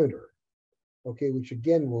dynamometer, okay, which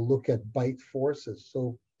again will look at bite forces.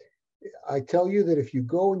 So I tell you that if you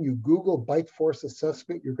go and you Google bite force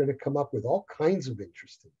assessment, you're going to come up with all kinds of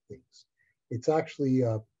interesting things. It's actually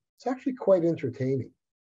quite entertaining.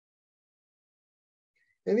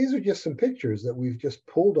 And these are just some pictures that we've just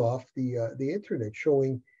pulled off the internet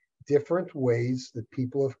showing different ways that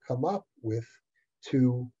people have come up with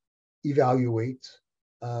to evaluate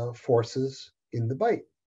forces in the bite.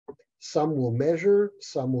 Some will measure,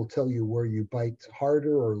 some will tell you where you bite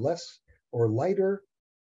harder or less or lighter.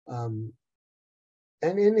 And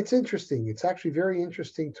it's interesting. It's actually very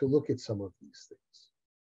interesting to look at some of these things.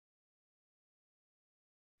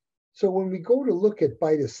 So when we go to look at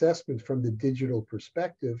bite assessment from the digital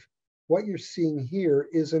perspective, what you're seeing here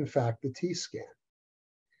is in fact the T-scan.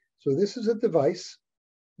 So this is a device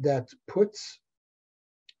that puts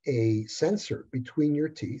a sensor between your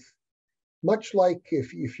teeth, much like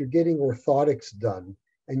if you're getting orthotics done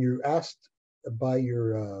and you're asked by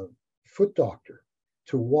your foot doctor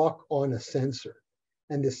to walk on a sensor,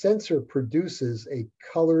 and the sensor produces a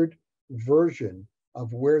colored version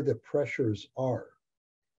of where the pressures are.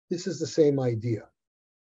 This is the same idea.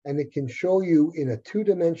 And it can show you in a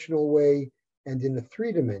two-dimensional way and in a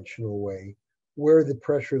three-dimensional way where the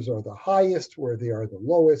pressures are the highest, where they are the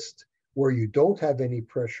lowest, where you don't have any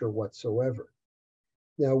pressure whatsoever.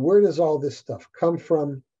 Now, where does all this stuff come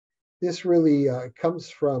from? This really comes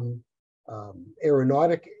from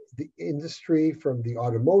aeronautic industry, from the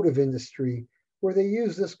automotive industry, where they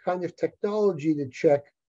use this kind of technology to check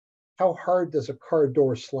how hard does a car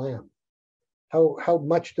door slam? How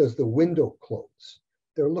much does the window close?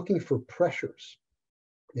 They're looking for pressures.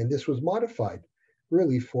 And this was modified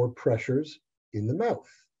really for pressures in the mouth.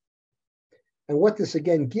 And what this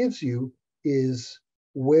again gives you is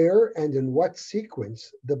where and in what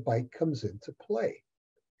sequence the bite comes into play.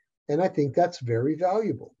 And I think that's very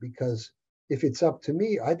valuable because if it's up to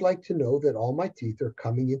me, I'd like to know that all my teeth are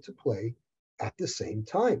coming into play at the same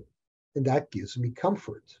time. And that gives me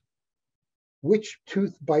comfort. Which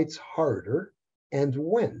tooth bites harder and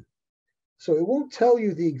when? So it won't tell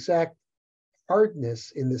you the exact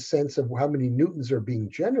hardness in the sense of how many newtons are being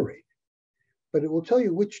generated, but it will tell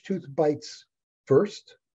you which tooth bites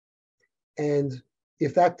first, and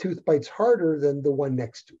if that tooth bites harder than the one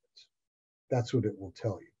next to it. That's what it will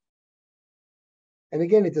tell you. And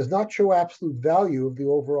again, it does not show absolute value of the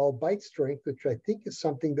overall bite strength, which I think is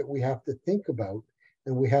something that we have to think about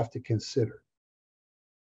and we have to consider.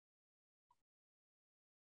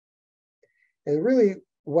 And really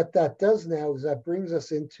what that does now is that brings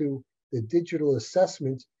us into the digital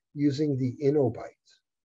assessment using the InnoBite.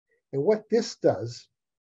 And what this does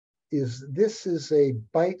is this is a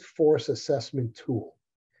bite force assessment tool.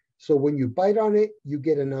 So when you bite on it, you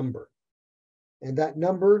get a number. And that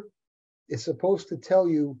number is supposed to tell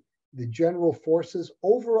you the general forces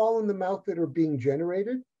overall in the mouth that are being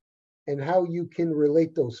generated, and how you can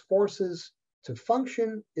relate those forces to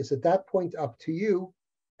function is at that point up to you,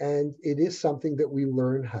 and it is something that we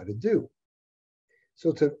learn how to do. So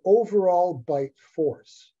it's an overall bite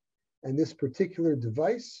force. And this particular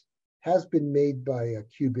device has been made by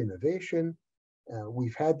Cube Innovation.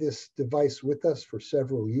 We've had this device with us for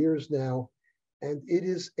several years now, and it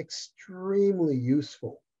is extremely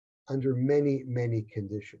useful under many, many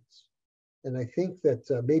conditions. And I think that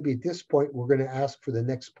maybe at this point, we're going to ask for the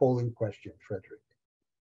next polling question, Frederick.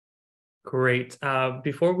 Great.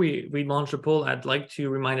 Before we launch a poll, I'd like to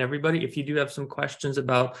remind everybody, if you do have some questions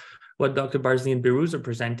about what Dr. Ɓarzley and Behrouz are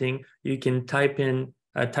presenting, you can type them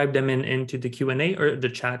into the Q&A or the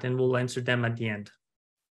chat, and we'll answer them at the end.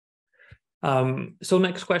 So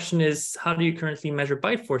next question is, how do you currently measure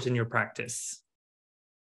bite force in your practice?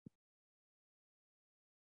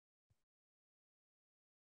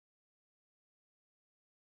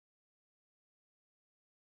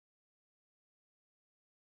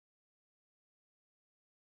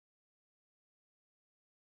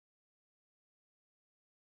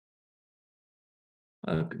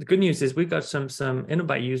 The good news is we got some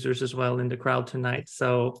InnoBite users as well in the crowd tonight,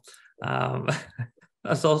 so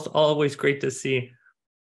that's also always great to see.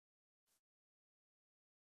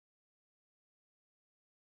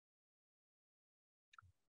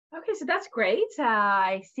 Okay, so that's great.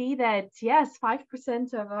 I see that, yes,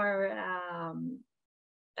 5% of our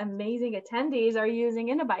amazing attendees are using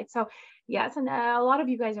InnoBite. So yes, and a lot of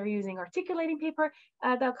you guys are using articulating paper.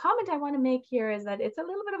 The comment I want to make here is that it's a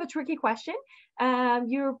little bit of a tricky question.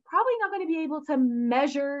 You're probably not going to be able to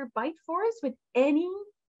measure bite force with any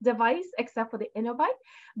device except for the InnoBite.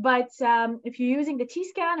 But if you're using the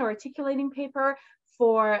T-scan or articulating paper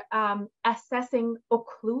for assessing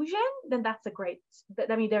occlusion, then that's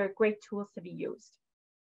they're great tools to be used.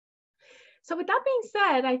 So with that being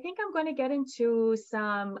said, I think I'm going to get into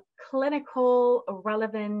some clinical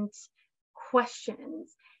relevant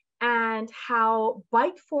questions and how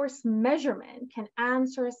bite force measurement can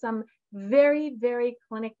answer some very, very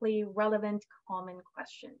clinically relevant common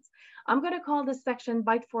questions. I'm going to call this section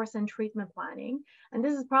bite force and treatment planning. And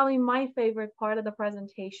this is probably my favorite part of the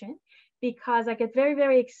presentation because I get very,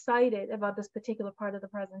 very excited about this particular part of the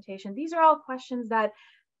presentation. These are all questions that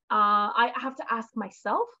I have to ask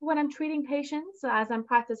myself when I'm treating patients as I'm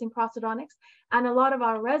practicing prosthodontics, and a lot of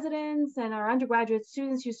our residents and our undergraduate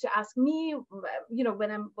students used to ask me, you know,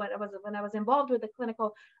 when I was involved with the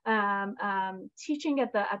clinical teaching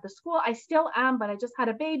at the school. I still am, but I just had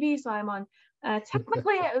a baby, so I'm on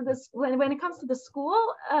technically when it comes to the school,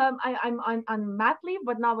 I'm on mat leave,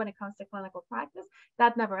 but not when it comes to clinical practice.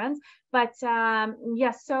 That never ends. But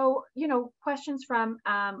yes, so you know, questions from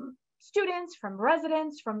students, from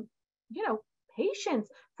residents, from, you know, patients,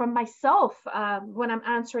 from myself when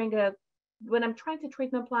I'm trying to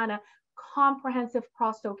treatment plan a comprehensive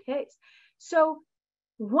prosto case. So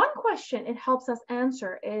one question it helps us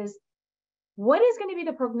answer is, what is going to be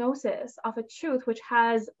the prognosis of a tooth which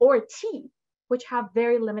has, or teeth which have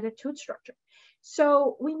very limited tooth structure?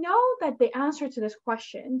 So we know that the answer to this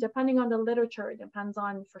question, depending on the literature, depends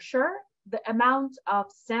on, for sure, the amount of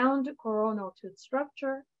sound coronal tooth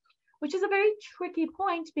structure, which is a very tricky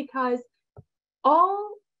point because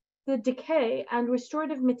all the decay and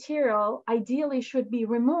restorative material ideally should be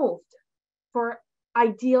removed for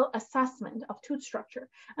ideal assessment of tooth structure.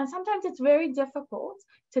 And sometimes it's very difficult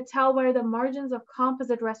to tell where the margins of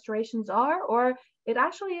composite restorations are, or it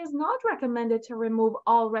actually is not recommended to remove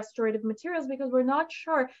all restorative materials because we're not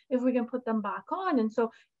sure if we can put them back on. And so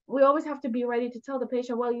we always have to be ready to tell the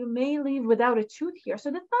patient, well, you may leave without a tooth here. So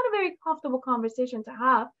that's not a very comfortable conversation to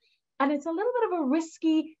have. And it's a little bit of a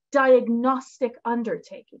risky diagnostic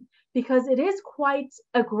undertaking because it is quite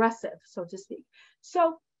aggressive, so to speak.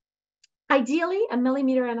 So ideally, 1.5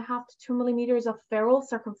 millimeters to 2 millimeters of ferrule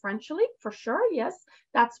circumferentially, for sure, yes,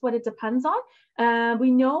 that's what it depends on.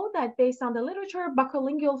 We know that based on the literature,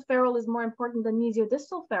 buccolingual ferrule is more important than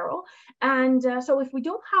mesiodistal ferrule. And so if we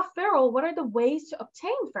don't have ferrule, what are the ways to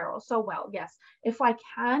obtain ferrule? So, well, yes, if I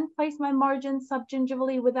can place my margin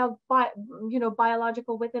subgingivally without,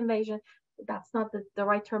 biological width invasion, that's not the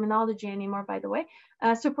right terminology anymore, by the way,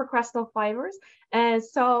 supracrestal fibers. And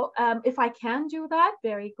so if I can do that,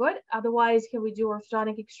 very good. Otherwise, can we do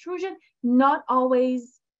orthodontic extrusion? Not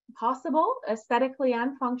always possible aesthetically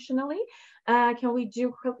and functionally. Can we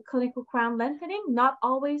do clinical crown lengthening? Not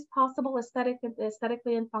always possible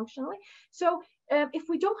aesthetically and functionally. So if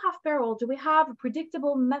we don't have ferrule, do we have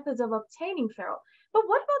predictable methods of obtaining ferrule? But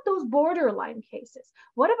what about those borderline cases?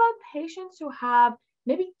 What about patients who have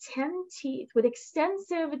maybe 10 teeth with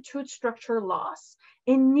extensive tooth structure loss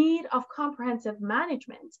in need of comprehensive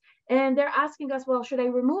management? And they're asking us, well, should I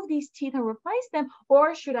remove these teeth and replace them,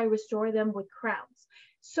 or should I restore them with crowns?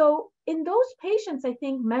 So in those patients, I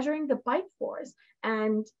think measuring the bite force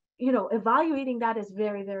and, evaluating that is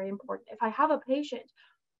very, very important. If I have a patient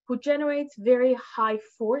who generates very high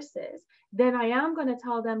forces, then I am going to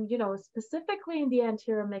tell them, specifically in the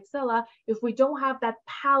anterior maxilla, if we don't have that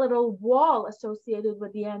palatal wall associated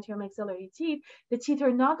with the anterior maxillary teeth, the teeth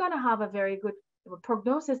are not going to have a very good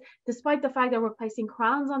prognosis, despite the fact that we're placing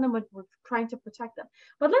crowns on them, we're trying to protect them.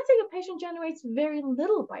 But let's say a patient generates very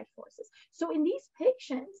little bite forces. So in these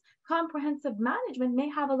patients, comprehensive management may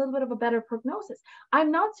have a little bit of a better prognosis.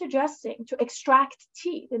 I'm not suggesting to extract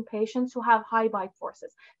teeth in patients who have high bite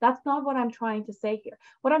forces. That's not what I'm trying to say here.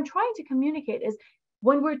 What I'm trying to communicate is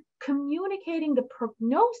when we're communicating the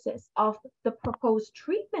prognosis of the proposed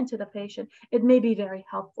treatment to the patient, it may be very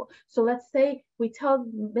helpful. So let's say we tell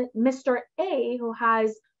Mr. A, who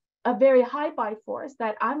has a very high bite force,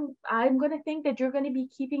 that I'm going to think that you're going to be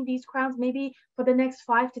keeping these crowns maybe for the next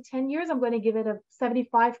 5 to 10 years. I'm going to give it a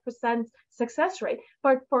 75% success rate.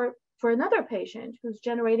 But for another patient who's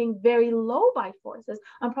generating very low bite forces,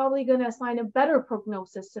 I'm probably going to assign a better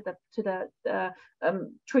prognosis to the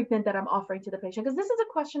treatment that I'm offering to the patient. Because this is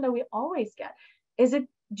a question that we always get.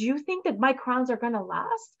 Do you think that my crowns are going to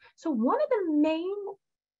last? So one of the main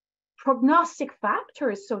prognostic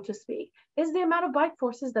factors, so to speak, is the amount of bite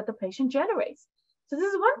forces that the patient generates. So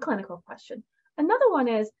this is one clinical question. Another one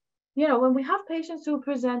is, when we have patients who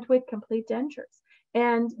present with complete dentures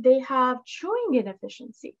and they have chewing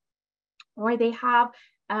inefficiency, or they have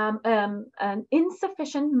an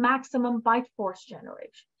insufficient maximum bite force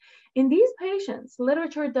generation. In these patients,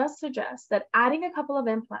 literature does suggest that adding a couple of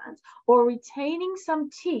implants or retaining some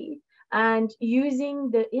teeth and using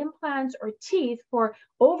the implants or teeth for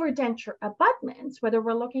overdenture abutments, whether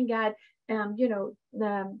we're looking at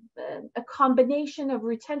a combination of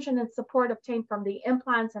retention and support obtained from the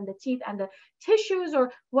implants and the teeth and the tissues,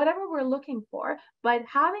 or whatever we're looking for, but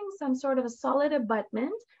having some sort of a solid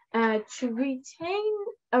abutment to retain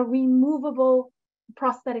a removable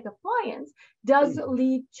prosthetic appliance does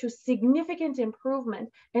lead to significant improvement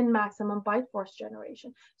in maximum bite force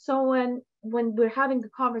generation. So when we're having a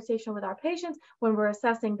conversation with our patients, when we're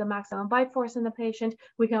assessing the maximum bite force in the patient,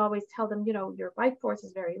 we can always tell them, your bite force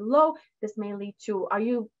is very low. This may lead to, are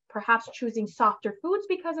you perhaps choosing softer foods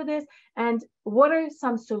because of this? And what are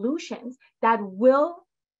some solutions that will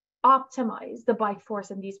optimize the bite force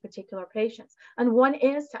in these particular patients? And one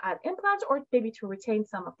is to add implants or maybe to retain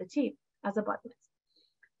some of the teeth as abutments.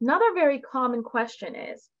 Another very common question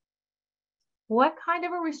is, what kind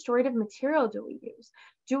of a restorative material do we use?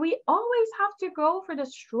 Do we always have to go for the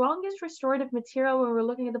strongest restorative material when we're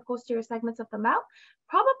looking at the posterior segments of the mouth?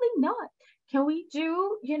 Probably not. Can we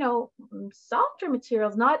do, softer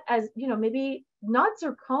materials, not as, maybe not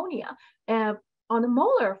zirconia on a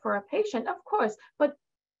molar for a patient, of course, but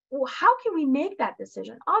how can we make that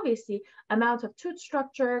decision? Obviously, amount of tooth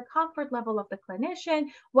structure, comfort level of the clinician,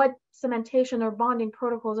 what cementation or bonding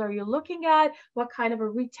protocols are you looking at? What kind of a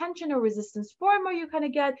retention or resistance form are you going to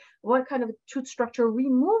get? What kind of tooth structure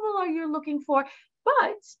removal are you looking for?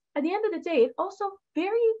 But at the end of the day, it also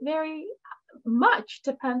very, very much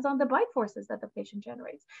depends on the bite forces that the patient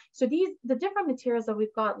generates. So the different materials that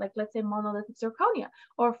we've got, like let's say monolithic zirconia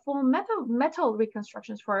or full metal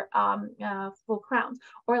reconstructions for full crowns,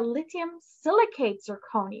 or lithium silicate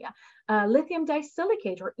zirconia, lithium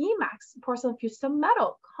disilicate or emax, porcelain fused to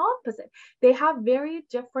metal, composite. They have very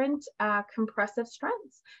different compressive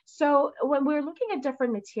strengths. So when we're looking at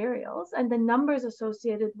different materials and the numbers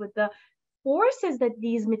associated with the forces that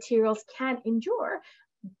these materials can endure,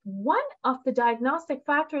 one of the diagnostic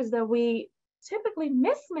factors that we typically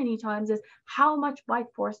miss many times is how much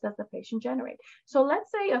bite force does the patient generate. So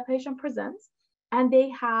let's say a patient presents and they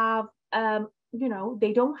have,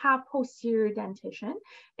 they don't have posterior dentition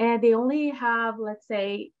and they only have, let's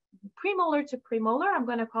say, premolar to premolar. I'm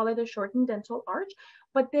going to call it a shortened dental arch,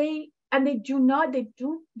 but they don't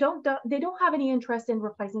have any interest in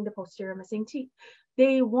replacing the posterior missing teeth.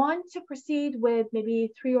 They want to proceed with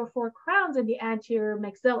maybe 3 or 4 crowns in the anterior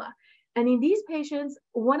maxilla. And in these patients,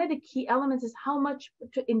 one of the key elements is how much,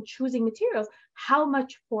 in choosing materials, how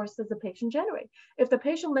much force does the patient generate? If the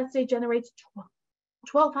patient, let's say, generates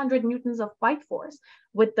 1,200 newtons of bite force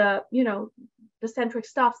with the, the centric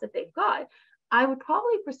stops that they've got, I would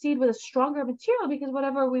probably proceed with a stronger material because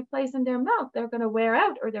whatever we place in their mouth, they're going to wear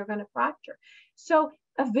out or they're going to fracture. So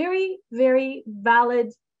a very, very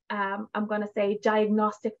valid, I'm going to say,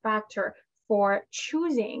 diagnostic factor for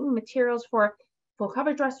choosing materials for full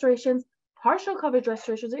coverage restorations, partial coverage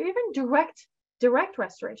restorations, or even direct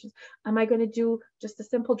restorations. Am I going to do just a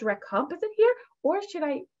simple direct composite here, or should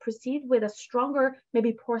I proceed with a stronger,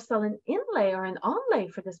 maybe porcelain inlay or an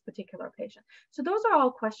onlay for this particular patient? So those are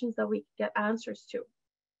all questions that we get answers to.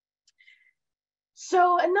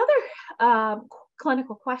 So another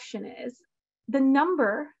clinical question is the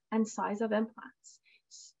number and size of implants.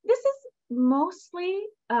 This is mostly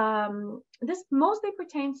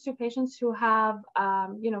pertains to patients who have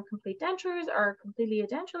complete dentures or completely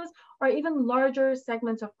edentulous, or even larger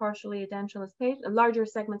segments of partially edentulous patients, larger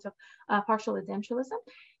segments of partial edentulism.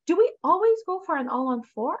 Do we always go for an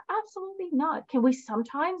all-on-4? Absolutely not. Can we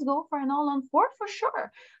sometimes go for an all-on-4? For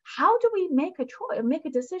sure. How do we make a choice, make a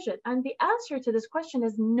decision? And the answer to this question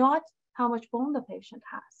is not how much bone the patient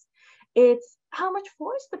has. It's how much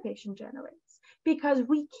force the patient generates, because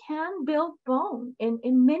we can build bone in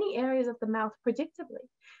many areas of the mouth predictably.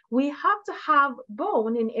 We have to have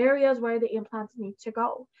bone in areas where the implants need to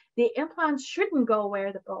go. The implants shouldn't go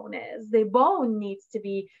where the bone is. The bone needs to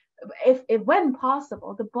be, if when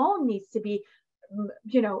possible, the bone needs to be,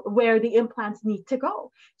 where the implants need to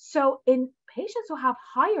go. So in patients who have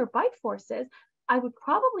higher bite forces, I would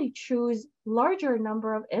probably choose larger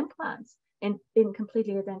number of implants in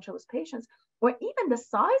completely edentulous patients, or even the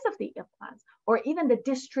size of the implants, or even the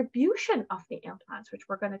distribution of the implants, which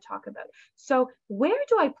we're going to talk about. So where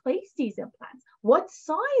do I place these implants? What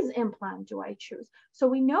size implant do I choose? So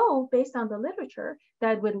we know, based on the literature,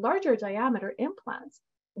 that with larger diameter implants,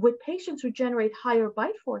 with patients who generate higher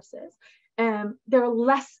bite forces, there are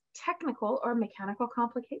less technical or mechanical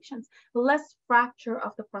complications, less fracture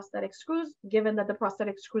of the prosthetic screws, given that the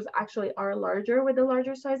prosthetic screws actually are larger with the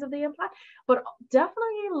larger size of the implant, but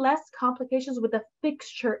definitely less complications with the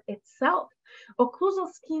fixture itself.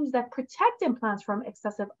 Occlusal schemes that protect implants from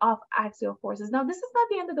excessive off-axial forces. Now, this is not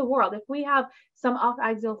the end of the world. If we have some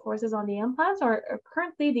off-axial forces on the implants, or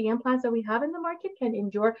currently the implants that we have in the market can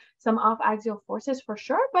endure some off-axial forces for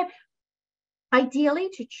sure, but ideally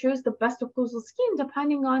to choose the best occlusal scheme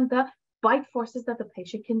depending on the bite forces that the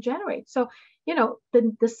patient can generate. So,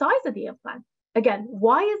 the size of the implant. Again,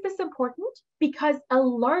 why is this important? Because a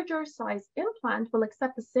larger size implant will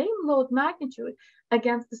accept the same load magnitude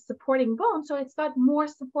against the supporting bone, so it's got more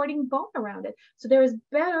supporting bone around it. So there is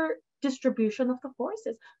better distribution of the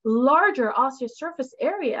forces, larger osseous surface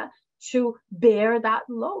area to bear that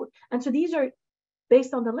load. And so these are,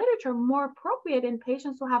 based on the literature, more appropriate in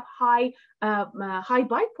patients who have high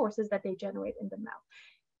bite forces that they generate in the mouth.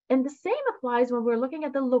 And the same applies when we're looking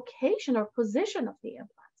at the location or position of the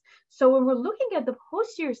implants. So when we're looking at the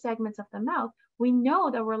posterior segments of the mouth, we know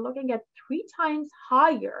that we're looking at 3 times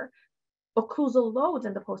higher occlusal loads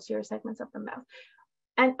in the posterior segments of the mouth.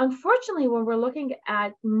 And unfortunately, when we're looking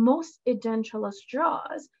at most edentulous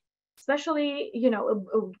jaws, especially,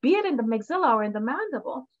 be it in the maxilla or in the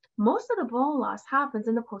mandible, most of the bone loss happens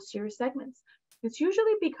in the posterior segments. It's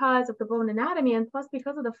usually because of the bone anatomy, and plus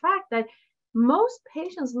because of the fact that most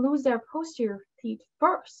patients lose their posterior teeth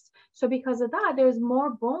first. So because of that, there's more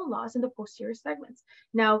bone loss in the posterior segments.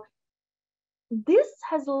 Now, this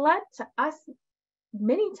has led to us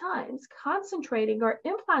many times concentrating our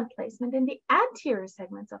implant placement in the anterior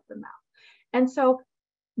segments of the mouth. And so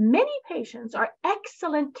many patients are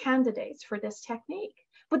excellent candidates for this technique.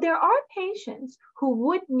 But there are patients who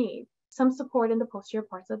would need some support in the posterior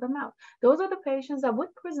parts of the mouth. Those are the patients that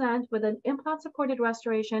would present with an implant-supported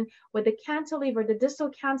restoration with the cantilever, the distal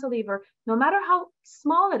cantilever, no matter how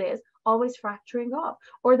small it is, always fracturing off,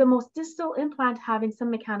 or the most distal implant having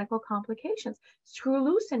some mechanical complications, screw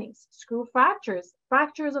loosenings, screw fractures,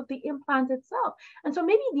 fractures of the implant itself. And so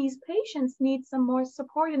maybe these patients need some more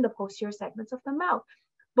support in the posterior segments of the mouth.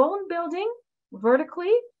 Bone building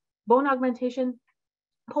vertically, bone augmentation,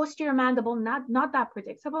 posterior mandible, not that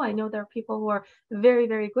predictable. I know there are people who are very,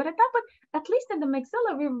 very good at that, but at least in the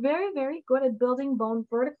maxilla, we're very, very good at building bone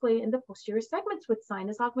vertically in the posterior segments with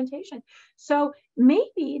sinus augmentation. So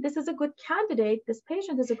maybe this is a good candidate, this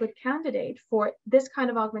patient is a good candidate for this kind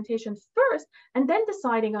of augmentation first, and then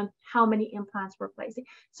deciding on how many implants we're placing.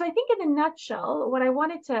 So I think in a nutshell, what I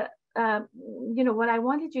wanted to, what I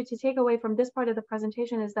wanted you to take away from this part of the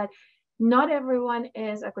presentation is that not everyone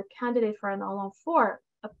is a good candidate for an all-on-4,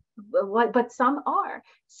 but some are.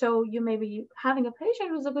 So you may be having a patient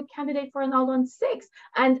who's a good candidate for an all-on-6,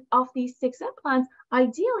 and of these 6 implants,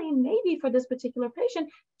 ideally, maybe for this particular patient,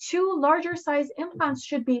 2 larger size implants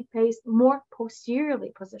should be placed more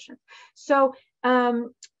posteriorly positioned. So I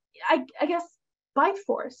guess bite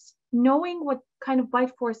force, knowing what kind of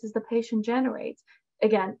bite forces the patient generates,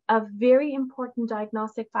 again, a very important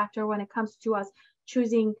diagnostic factor when it comes to us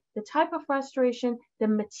choosing the type of restoration, the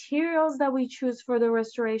materials that we choose for the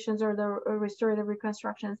restorations or the restorative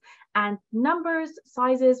reconstructions, and numbers,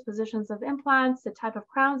 sizes, positions of implants, the type of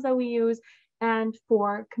crowns that we use, and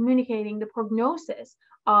for communicating the prognosis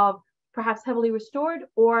of perhaps heavily restored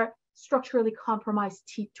or structurally compromised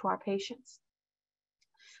teeth to our patients.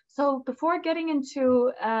 So before getting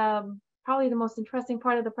into probably the most interesting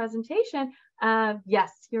part of the presentation,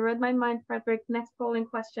 yes, you read my mind, Frederick. Next polling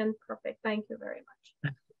question. Perfect. Thank you very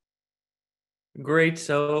much. Great.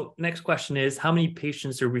 So next question is, how many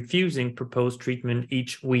patients are refusing proposed treatment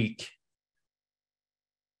each week?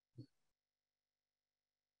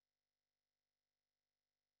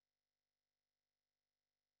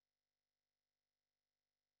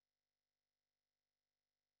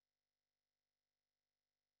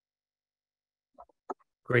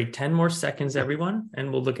 Great. 10 more seconds, everyone, and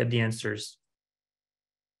we'll look at the answers.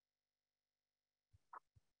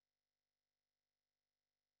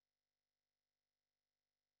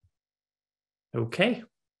 Okay.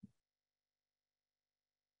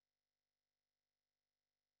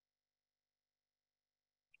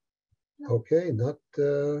 Okay, not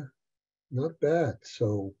bad.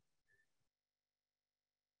 So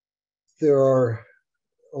there are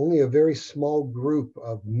only a very small group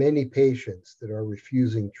of many patients that are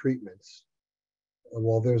refusing treatments,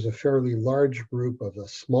 while there's a fairly large group of a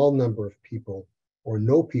small number of people or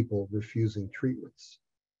no people refusing treatments.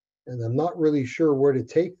 And I'm not really sure where to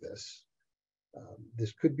take this.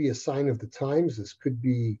 This could be a sign of the times. This could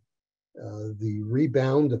be the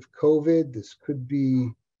rebound of COVID. This could be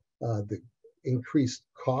the increased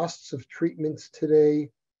costs of treatments today.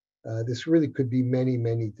 This really could be many,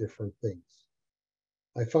 many different things.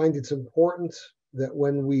 I find it's important that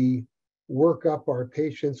when we work up our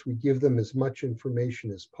patients, we give them as much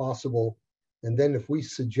information as possible. And then if we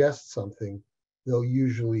suggest something, they'll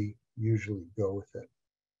usually go with it.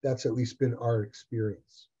 That's at least been our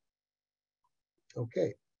experience.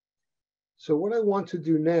 Okay, so what I want to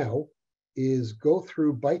do now is go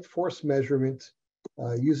through bite force measurement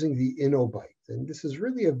using the InnoBite. And this is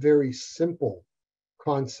really a very simple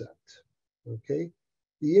concept, okay?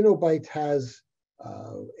 The InnoBite has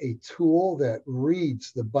a tool that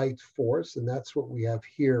reads the bite force, and that's what we have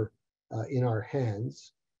here in our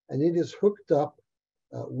hands. And it is hooked up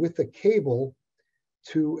with a cable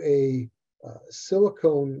to a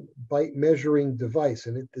silicone bite measuring device.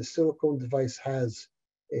 And the silicone device has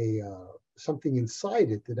something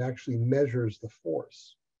inside it that actually measures the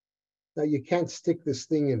force. Now you can't stick this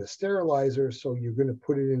thing in a sterilizer, so you're going to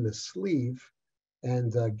put it in a sleeve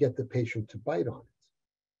and get the patient to bite on it.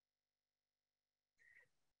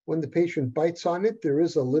 When the patient bites on it, there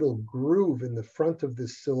is a little groove in the front of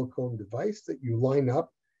this silicone device that you line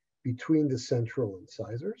up between the central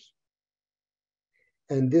incisors.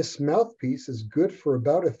 And this mouthpiece is good for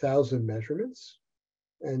about 1,000 measurements.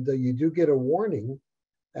 And you do get a warning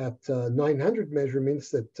at 900 measurements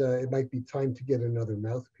that it might be time to get another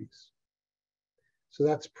mouthpiece. So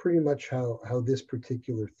that's pretty much how this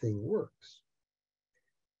particular thing works.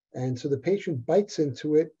 And so the patient bites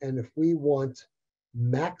into it, and if we want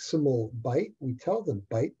maximal bite, we tell them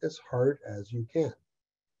bite as hard as you can.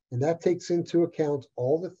 And that takes into account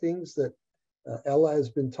all the things that Ella has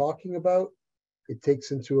been talking about. It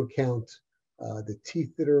takes into account the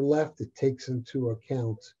teeth that are left. It takes into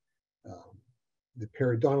account the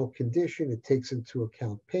periodontal condition. It takes into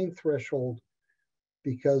account pain threshold.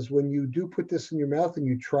 Because when you do put this in your mouth and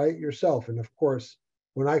you try it yourself, and of course,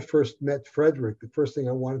 when I first met Frederick, the first thing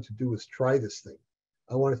I wanted to do was try this thing.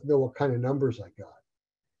 I wanted to know what kind of numbers I got.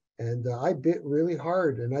 And I bit really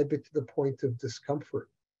hard, and I bit to the point of discomfort.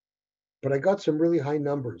 But I got some really high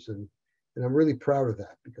numbers, and I'm really proud of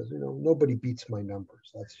that because, you know, nobody beats my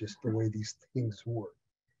numbers. That's just the way these things work.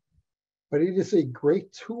 But it is a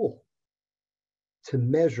great tool to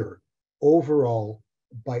measure overall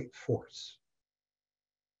bite force.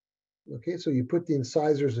 Okay, so you put the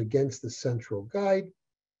incisors against the central guide,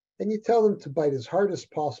 and you tell them to bite as hard as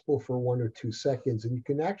possible for 1 or 2 seconds, and you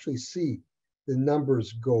can actually see the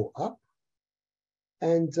numbers go up.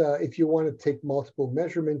 And if you want to take multiple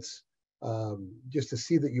measurements, just to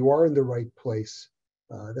see that you are in the right place,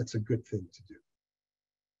 that's a good thing to do.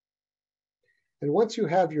 And once you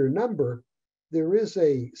have your number, there is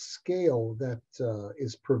a scale that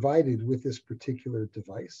is provided with this particular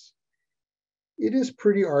device. It is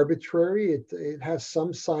pretty arbitrary. It has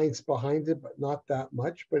some science behind it, but not that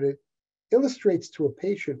much. But it illustrates to a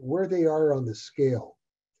patient where they are on the scale.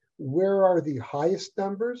 Where are the highest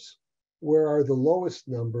numbers? Where are the lowest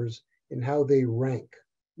numbers? And how they rank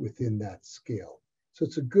within that scale. So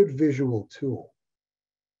it's a good visual tool.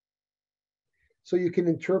 So you can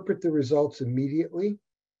interpret the results immediately,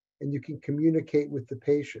 and you can communicate with the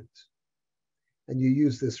patient. And you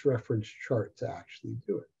use this reference chart to actually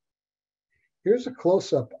do it. Here's a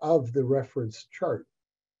close-up of the reference chart.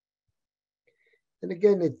 And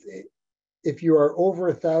again, if you are over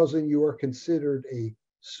 1,000, you are considered a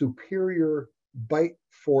superior bite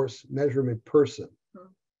force measurement person.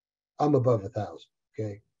 I'm above 1,000,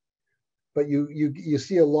 okay? But you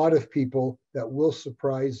see a lot of people that will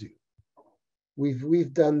surprise you.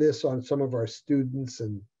 We've done this on some of our students,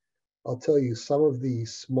 and I'll tell you, some of the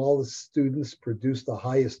smallest students produce the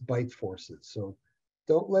highest bite forces. So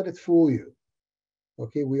don't let it fool you.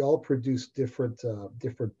 Okay, we all produce different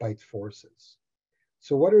bite forces.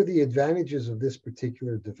 So what are the advantages of this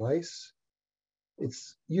particular device?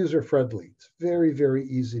 It's user-friendly. It's very, very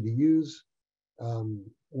easy to use.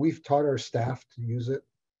 We've taught our staff to use it.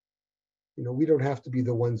 We don't have to be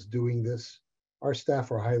the ones doing this. Our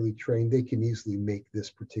staff are highly trained. They can easily make this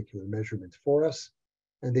particular measurement for us,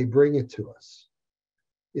 and they bring it to us.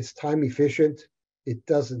 It's time efficient. It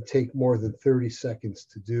doesn't take more than 30 seconds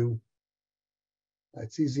to do.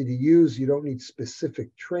 It's easy to use. You don't need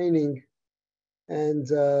specific training. And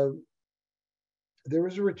there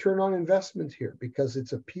is a return on investment here because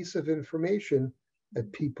it's a piece of information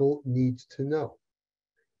that people need to know.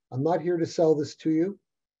 I'm not here to sell this to you,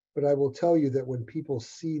 but I will tell you that when people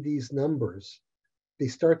see these numbers, they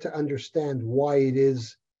start to understand why it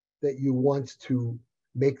is that you want to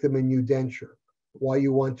make them a new denture, why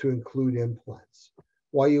you want to include implants,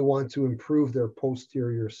 why you want to improve their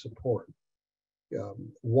posterior support,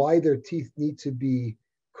 why their teeth need to be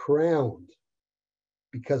crowned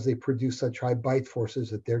because they produce such high bite forces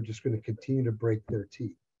that they're just going to continue to break their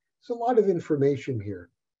teeth. There's a lot of information here,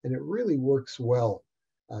 and it really works well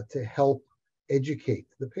to help educate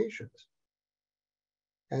the patient.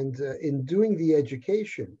 And in doing the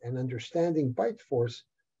education and understanding bite force,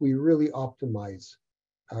 we really optimize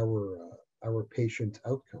our patient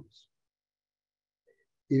outcomes.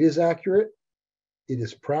 It is accurate. It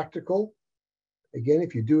is practical. Again,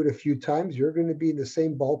 if you do it a few times, you're going to be in the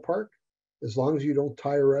same ballpark as long as you don't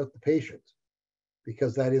tire out the patient,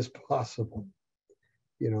 because that is possible,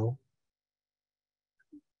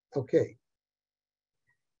 Okay.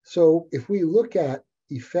 So if we look at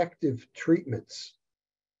effective treatments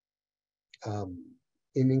in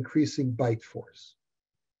increasing bite force,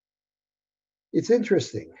 it's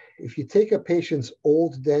interesting. If you take a patient's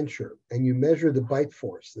old denture and you measure the bite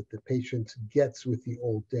force that the patient gets with the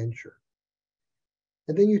old denture,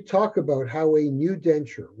 and then you talk about how a new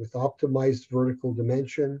denture with optimized vertical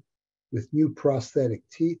dimension, with new prosthetic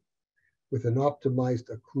teeth, with an optimized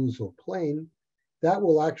occlusal plane, that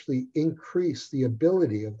will actually increase the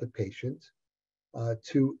ability of the patient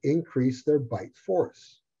to increase their bite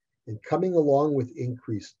force. And coming along with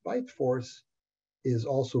increased bite force is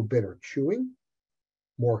also better chewing,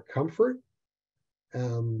 more comfort.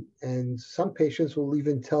 And some patients will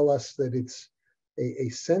even tell us that it's a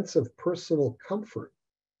sense of personal comfort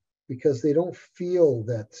because they don't feel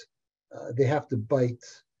that they have to bite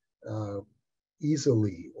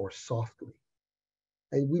easily or softly.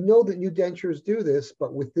 And we know that new dentures do this,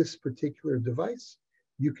 but with this particular device,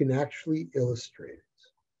 you can actually illustrate it.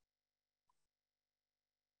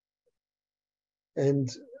 And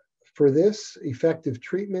for this, effective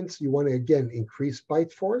treatments, you want to, again, increase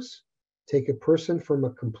bite force, take a person from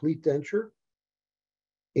a complete denture,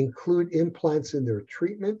 include implants in their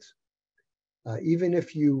treatment. Even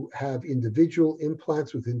if you have individual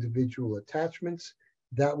implants with individual attachments,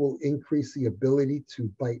 that will increase the ability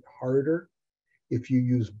to bite harder. If you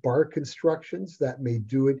use bar constructions, that may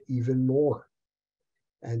do it even more.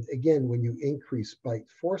 And again, when you increase bite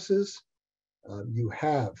forces, you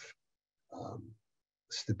have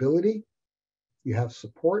stability, you have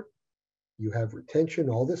support, you have retention.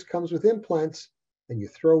 All this comes with implants, and you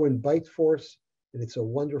throw in bite force, and it's a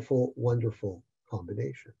wonderful, wonderful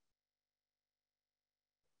combination.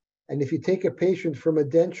 And if you take a patient from a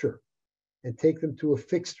denture and take them to a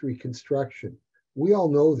fixed reconstruction, we all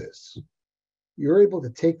know this. You're able to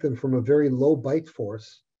take them from a very low bite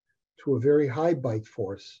force to a very high bite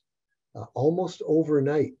force almost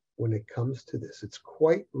overnight when it comes to this. It's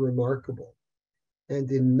quite remarkable. And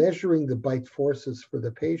in measuring the bite forces for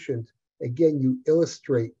the patient, again, you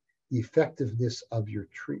illustrate the effectiveness of your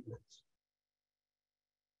treatments.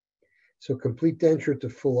 So complete denture to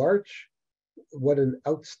full arch, what an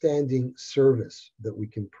outstanding service that we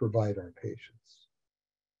can provide our patients.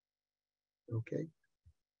 Okay,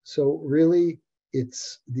 so really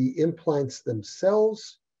it's the implants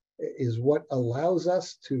themselves is what allows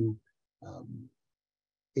us to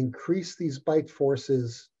increase these bite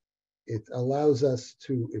forces. It allows us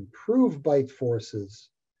to improve bite forces,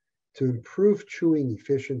 to improve chewing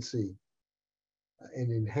efficiency,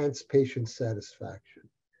 and enhance patient satisfaction.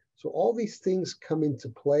 So all these things come into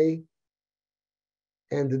play.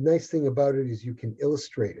 And the nice thing about it is you can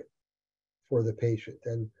illustrate it for the patient.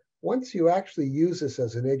 And once you actually use this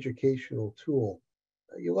as an educational tool,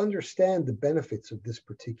 you'll understand the benefits of this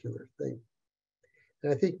particular thing.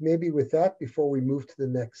 And I think maybe with that, before we move to the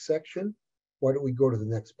next section, why don't we go to the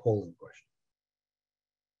next polling question?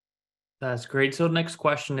 That's great. So next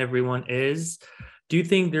question, everyone, is, do you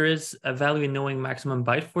think there is a value in knowing maximum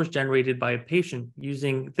bite force generated by a patient,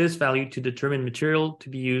 using this value to determine material to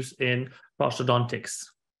be used in prosthodontics?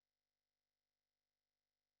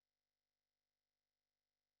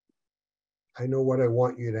 I know what I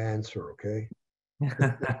want you to answer, okay?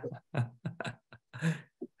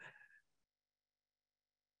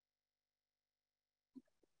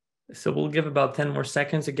 So we'll give about 10 more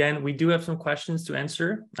seconds. Again, we do have some questions to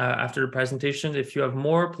answer after the presentation. If you have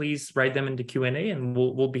more, please write them in the Q&A and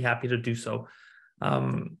we'll be happy to do so.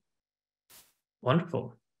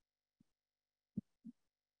 Wonderful.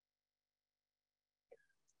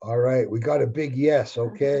 All right, we got a big yes.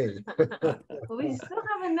 Okay. Well, we still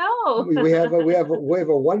have a no. we have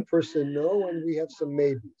a one-person no, and we have some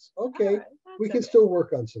maybes. Okay, Right, we can okay. still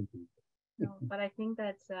work on some people. No, but I think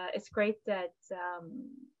that it's great that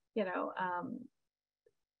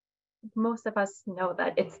most of us know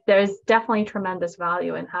that there's definitely tremendous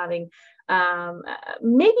value in having.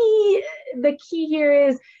 Maybe the key here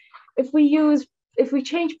is if we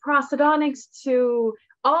change prosthodontics to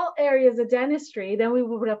all areas of dentistry, then we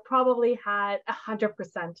would have probably had 100%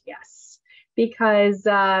 yes, because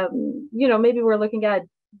maybe we're looking at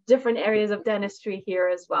different areas of dentistry here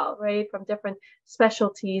as well, right? From different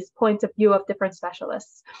specialties, points of view of different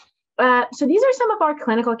specialists. So these are some of our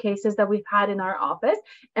clinical cases that we've had in our office.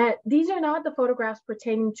 These are not the photographs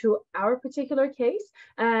pertaining to our particular case.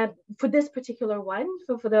 For this particular one,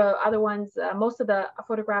 so for the other ones, most of the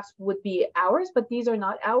photographs would be ours, but these are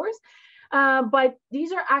not ours. But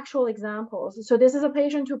these are actual examples. So this is a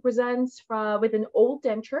patient who presents with an old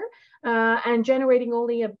denture and generating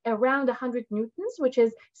only around 100 newtons, which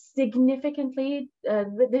is significantly,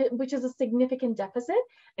 which is a significant deficit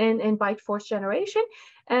in bite force generation.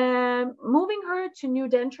 Moving her to new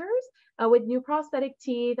dentures with new prosthetic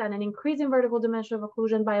teeth and an increase in vertical dimension of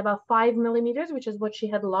occlusion by about 5 millimeters, which is what she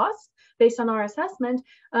had lost based on our assessment,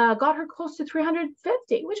 got her close to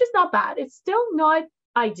 350, which is not bad. It's still not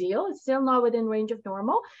ideal. It's still not within range of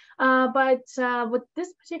normal. But with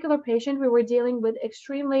this particular patient, we were dealing with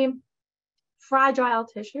extremely fragile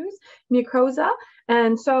tissues, mucosa.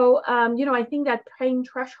 And so, I think that pain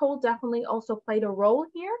threshold definitely also played a role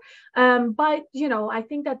here. But, I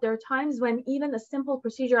think that there are times when even a simple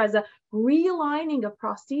procedure as a realigning of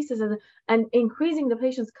prosthesis and increasing the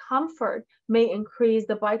patient's comfort may increase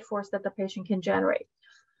the bite force that the patient can generate.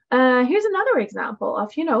 Here's another example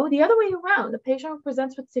of, the other way around. The patient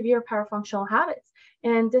presents with severe parafunctional habits.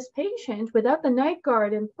 And this patient, without the night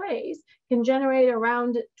guard in place, can generate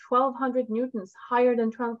around 1,200 newtons, higher than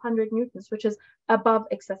 1,200 newtons, which is above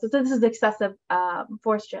excessive. So this is excessive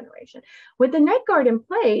force generation. With the night guard in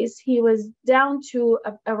place, he was down to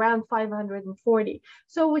around 540,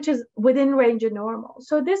 so which is within range of normal.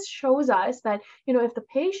 So this shows us that, if the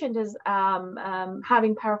patient is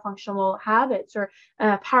having parafunctional habits or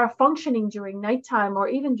parafunctioning during nighttime or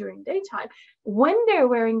even during daytime, when they're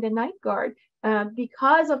wearing the night guard,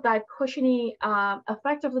 because of that cushiony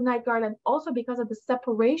effect of the night guard, and also because of the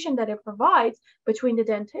separation that it provides between the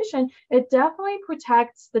dentition, it definitely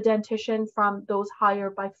protects the dentition from those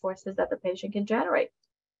higher bite forces that the patient can generate.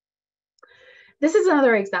 This is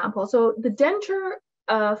another example. So the denture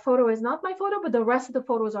photo is not my photo, but the rest of the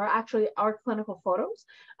photos are actually our clinical photos,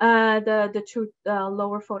 the two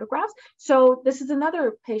lower photographs. So this is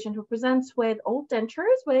another patient who presents with old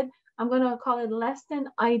dentures with, I'm going to call it, less than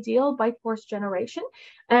ideal bite force generation.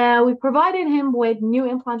 We provided him with new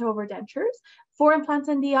implant over dentures, 4 implants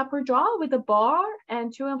in the upper jaw with a bar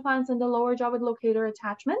and 2 implants in the lower jaw with locator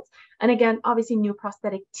attachments. And again, obviously new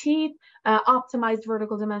prosthetic teeth, optimized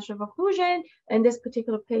vertical dimension of occlusion. In this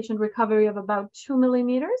particular patient, recovery of about 2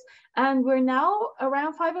 millimeters. And we're now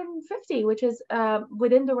around 550, which is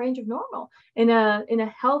within the range of normal. In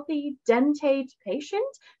a healthy dentate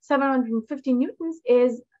patient, 750 newtons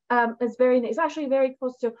is actually very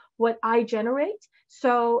close to what I generate.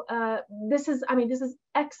 So this is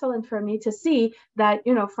excellent for me to see that,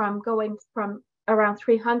 from going from around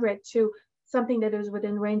 300 to something that is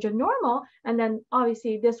within range of normal. And then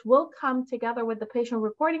obviously this will come together with the patient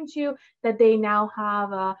reporting to you that they now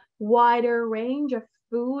have a wider range of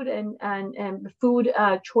food and food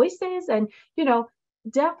choices, and,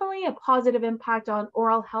 definitely a positive impact on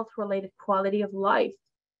oral health related quality of life.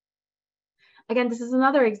 Again, this is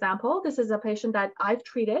another example. This is a patient that I've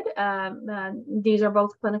treated. These are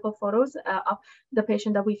both clinical photos of the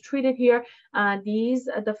patient that we've treated here.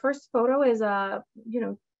 The first photo is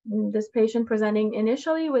this patient presenting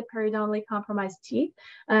initially with periodontally compromised teeth,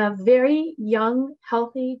 very young,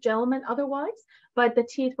 healthy gentleman otherwise, but the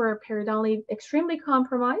teeth were periodontally extremely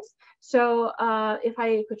compromised. So if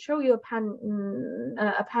I could show you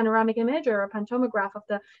a panoramic image or a pantomograph of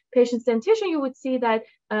the patient's dentition, you would see that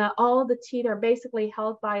all the teeth are basically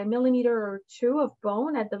held by 1 millimeter or 2 of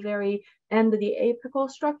bone at the very end of the apical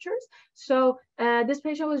structures. So this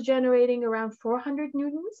patient was generating around 400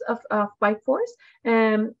 newtons of bite force,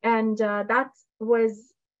 and that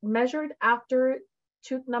was measured after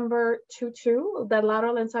tooth number 2-2, the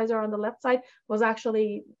lateral incisor on the left side, was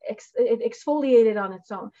actually it exfoliated on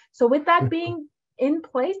its own. So with that being in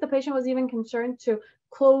place, the patient was even concerned to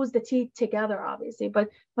close the teeth together, obviously. But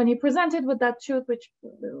when he presented with that tooth, which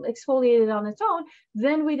exfoliated on its own,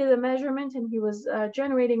 then we did a measurement and he was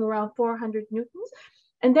generating around 400 newtons.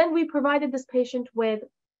 And then we provided this patient with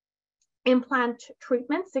implant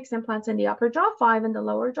treatment, 6 implants in the upper jaw, 5 in the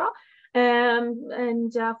lower jaw,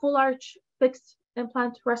 and full arch fixed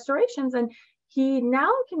implant restorations. And he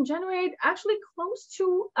now can generate actually close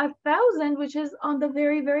to 1,000, which is on the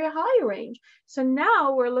very, very high range. So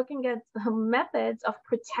now we're looking at the methods of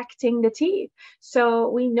protecting the teeth. So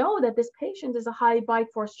we know that this patient is a high bite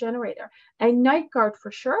force generator, a night guard for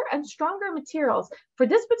sure, and stronger materials. For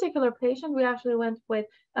this particular patient, we actually went with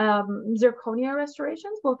zirconia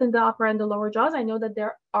restorations, both in the upper and the lower jaws. I know that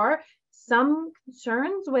there are some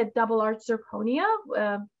concerns with double arch zirconia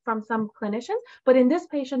from some clinicians, but in this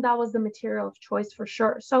patient, that was the material of choice for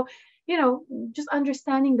sure. So, you know, just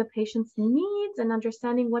understanding the patient's needs and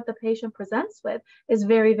understanding what the patient presents with is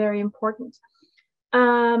very, very important.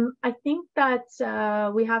 I think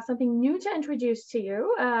that we have something new to introduce to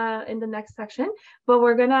you in the next section, but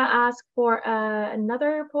we're going to ask for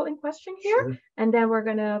another polling question here, sure, and then we're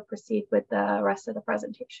going to proceed with the rest of the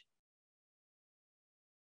presentation.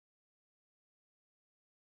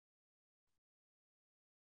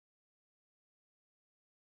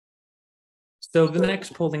 So the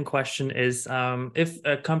next polling question is, if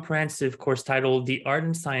a comprehensive course titled The Art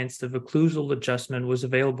and Science of Occlusal Adjustment was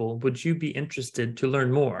available, would you be interested to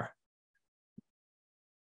learn more?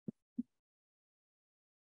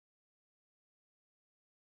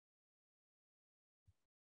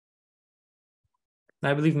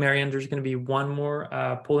 I believe, Marianne, there's going to be one more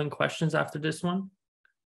polling questions after this one.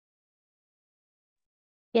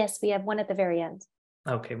 Yes, we have one at the very end.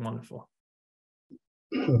 Okay, wonderful.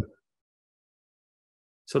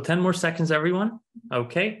 So 10 more seconds, everyone.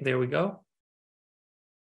 Okay, there we go.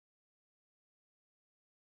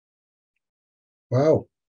 Wow.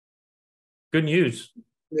 Good news.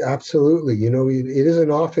 Absolutely. You know, it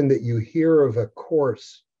isn't often that you hear of a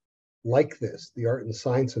course like this, The Art and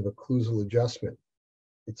Science of Occlusal Adjustment.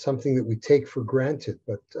 It's something that we take for granted,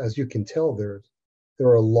 but as you can tell, there's a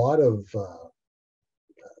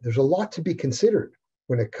lot to be considered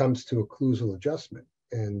when it comes to occlusal adjustment.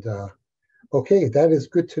 And okay, that is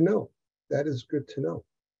good to know. That is good to know.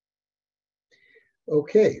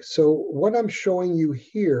 Okay, so what I'm showing you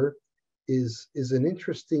here is an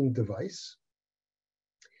interesting device.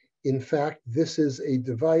 In fact, this is a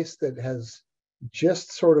device that has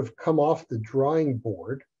just sort of come off the drawing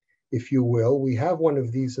board, if you will. We have one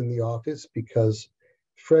of these in the office because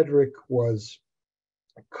Frederick was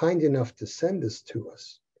kind enough to send this to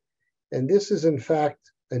us. And this is in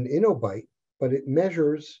fact an InnoBite, but it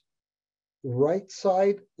measures right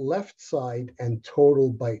side, left side, and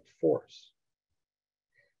total bite force.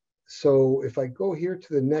 So if I go here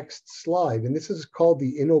to the next slide, and this is called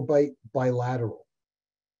the InnoBite bilateral,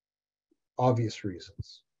 obvious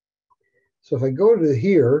reasons. So if I go to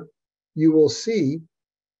here, you will see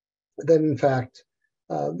that in fact,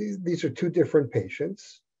 these are 2 different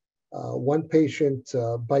patients. One patient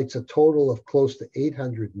bites a total of close to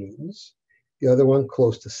 800 newtons, the other one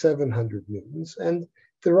close to 700 newtons, and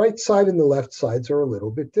the right side and the left sides are a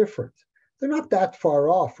little bit different. They're not that far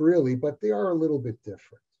off, really, but they are a little bit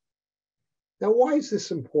different. Now, why is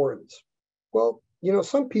this important? Well, you know,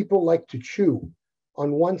 some people like to chew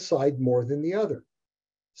on one side more than the other.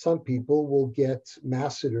 Some people will get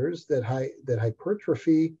masseters that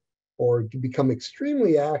hypertrophy or become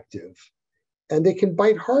extremely active, and they can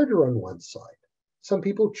bite harder on one side. Some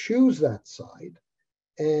people choose that side,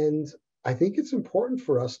 and I think it's important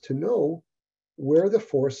for us to know where the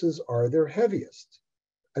forces are their heaviest.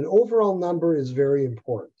 An overall number is very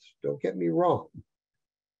important, don't get me wrong.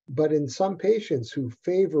 But in some patients who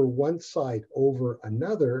favor one side over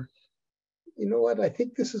another, you know what, I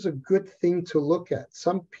think this is a good thing to look at.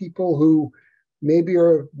 Some people who maybe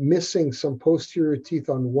are missing some posterior teeth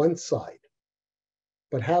on one side,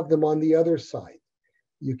 but have them on the other side,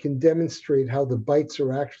 you can demonstrate how the bites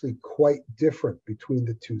are actually quite different between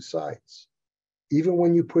the 2 sides. Even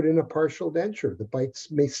when you put in a partial denture, the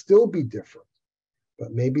bites may still be different,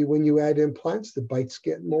 but maybe when you add implants, the bites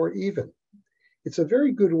get more even. It's a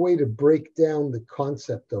very good way to break down the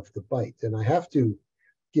concept of the bite. And I have to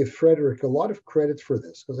give Frederick a lot of credit for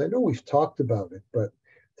this, because I know we've talked about it, but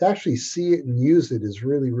to actually see it and use it is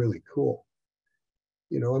really, really cool.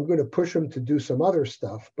 You know, I'm going to push him to do some other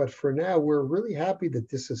stuff, but for now, we're really happy that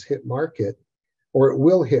this has hit market, or it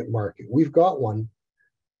will hit market. We've got one,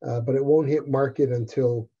 but it won't hit market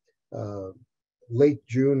until late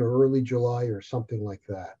June or early July or something like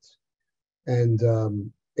that. And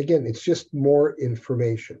again, it's just more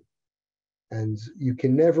information. And you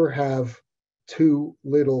can never have too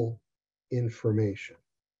little information,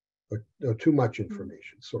 or too much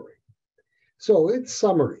information, sorry. So in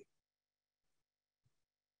summary,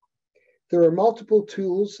 there are multiple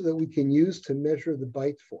tools that we can use to measure the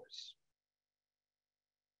bite force.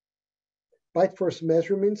 Bite force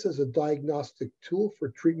measurements as a diagnostic tool for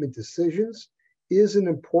treatment decisions is an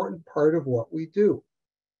important part of what we do.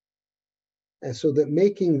 And so that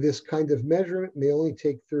making this kind of measurement may only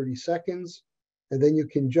take 30 seconds, and then you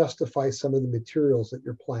can justify some of the materials that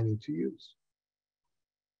you're planning to use.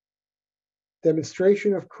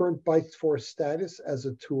 Demonstration of current bite force status as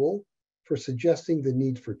a tool for suggesting the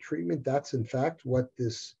need for treatment. That's in fact what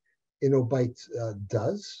this InnoBite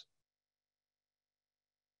does.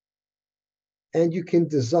 And you can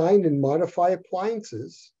design and modify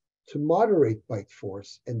appliances to moderate bite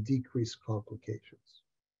force and decrease complications.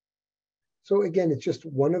 So again, it's just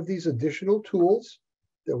one of these additional tools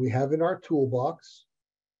that we have in our toolbox.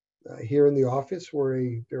 Here in the office, we're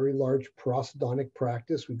a very large prosthodontic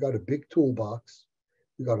practice. We've got a big toolbox.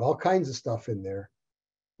 We've got all kinds of stuff in there.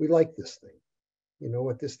 We like this thing. You know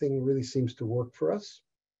what? This thing really seems to work for us.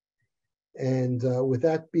 And with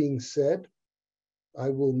that being said, I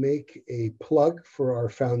will make a plug for our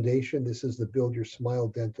foundation. This is the Build Your Smile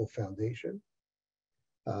Dental Foundation.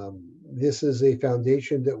 This is a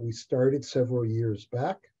foundation that we started several years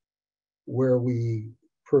back, where we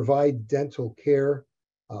provide dental care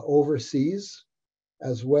overseas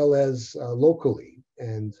as well as locally.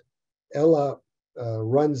 And Ella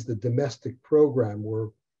runs the domestic program where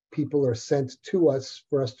people are sent to us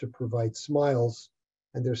for us to provide smiles,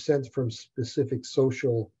 and they're sent from specific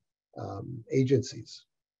social agencies.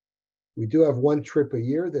 We do have one trip a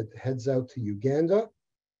year that heads out to Uganda.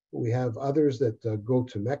 We have others that go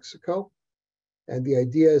to Mexico. And the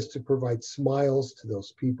idea is to provide smiles to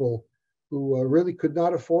those people who really could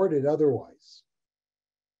not afford it otherwise.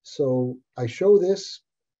 So I show this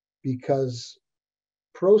because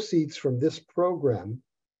proceeds from this program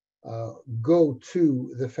go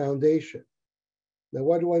to the foundation. Now,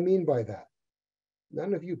 what do I mean by that?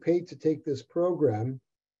 None of you paid to take this program,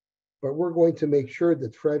 but we're going to make sure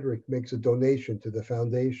that Frederick makes a donation to the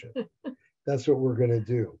foundation. That's what we're going to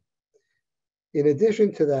do. In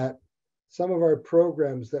addition to that, some of our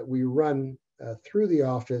programs that we run through the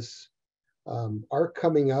office are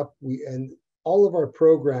coming up. And all of our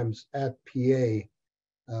programs at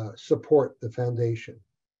PA support the foundation.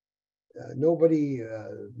 Nobody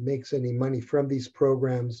makes any money from these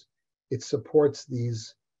programs. It supports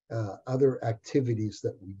these other activities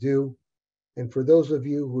that we do. And for those of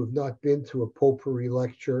you who have not been to a potpourri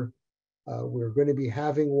lecture, we're going to be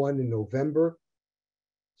having one in November.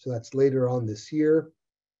 So that's later on this year.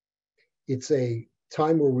 It's a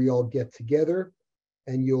time where we all get together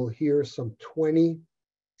and you'll hear some 20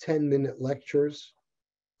 10-minute lectures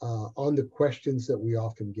on the questions that we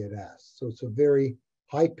often get asked. So it's a very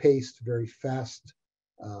high-paced, very fast,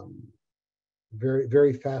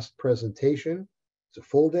 very fast presentation. It's a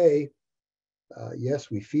full day. Yes,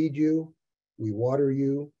 we feed you, we water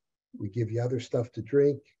you, we give you other stuff to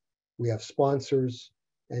drink. We have sponsors,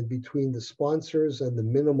 and between the sponsors and the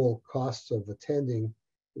minimal costs of attending,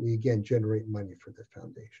 we again generate money for the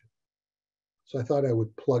foundation. So I thought I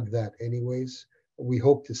would plug that anyways. We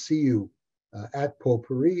hope to see you at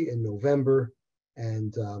Potpourri in November.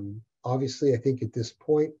 And obviously, I think at this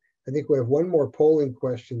point, I think we have one more polling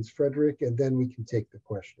questions, Frederick, and then we can take the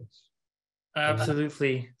questions.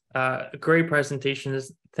 Absolutely. Great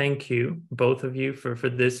presentations. Thank you, both of you, for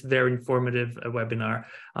this very informative webinar.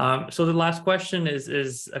 So the last question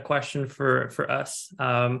is a question for us.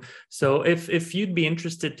 So if you'd be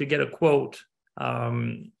interested to get a quote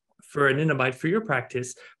for an InnoBite for your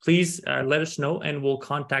practice, please let us know, and we'll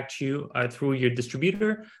contact you through your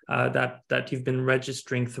distributor that you've been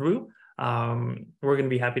registering through. We're going to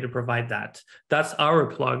be happy to provide that. That's our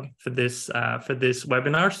plug for this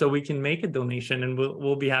webinar, so we can make a donation, and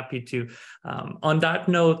we'll be happy to. On that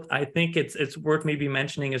note, I think it's worth maybe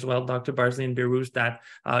mentioning as well, Dr. 𝐁𝐤𝐳𝐳 and 𝐵eRuS, that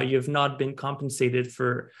you have not been compensated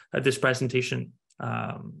for this presentation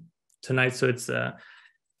tonight. So it's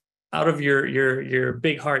out of your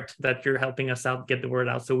big heart that you're helping us out, get the word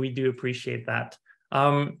out. So we do appreciate that.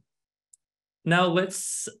 Now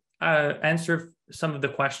let's answer some of the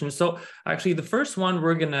questions. So actually the first one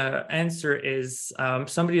we're going to answer is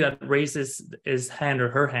somebody that raises his hand or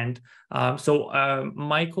her hand. So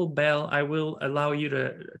Michael Bell, I will allow you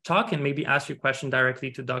to talk and maybe ask your question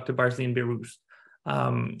directly to Dr. 𝐁𝐤𝐳𝐳 and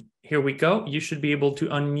𝐵eRuS. Here we go. You should be able to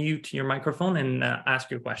unmute your microphone and ask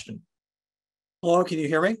your question. Hello, can you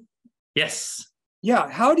hear me? Yes. Yeah,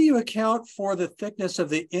 how do you account for the thickness of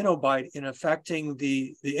the InnoBite in affecting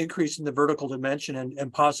the increase in the vertical dimension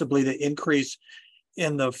and possibly the increase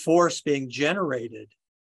in the force being generated?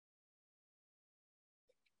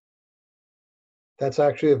 That's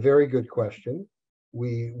actually a very good question.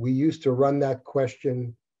 We used to run that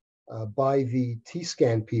question by the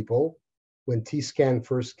T-scan people. When T-scan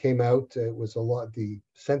first came out, the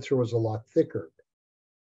sensor was a lot thicker.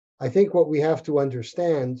 I think what we have to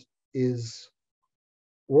understand is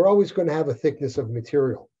we're always going to have a thickness of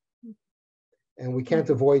material, and we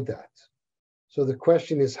can't avoid that. So the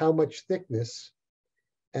question is how much thickness,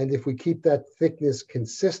 and if we keep that thickness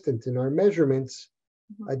consistent in our measurements,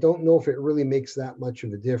 I don't know if it really makes that much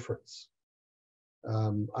of a difference.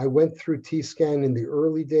 I went through T-scan in the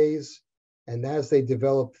early days, and as they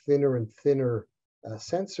developed thinner and thinner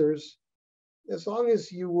sensors, as long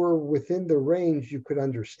as you were within the range, you could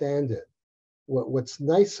understand it. What's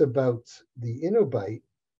nice about the InnoBite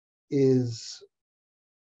is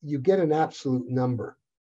you get an absolute number.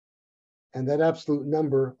 And that absolute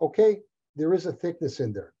number, okay, there is a thickness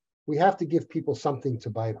in there. We have to give people something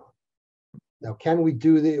to bite on. Now, can we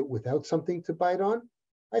do it without something to bite on?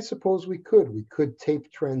 I suppose we could. We could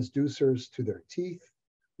tape transducers to their teeth.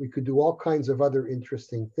 We could do all kinds of other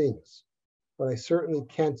interesting things. But I certainly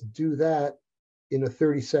can't do that in a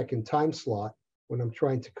 30-second time slot when I'm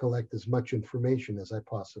trying to collect as much information as I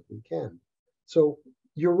possibly can. So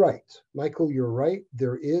you're right, Michael, you're right.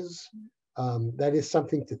 There is, that is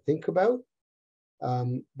something to think about.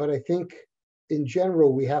 But I think in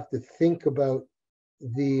general, we have to think about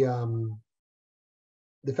the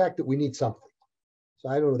fact that we need something. So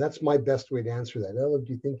I don't know, that's my best way to answer that. Ella,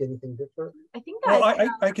 do you think anything different? I think Well, that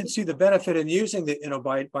I can see the benefit in using the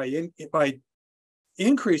InnoBite by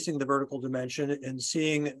increasing the vertical dimension and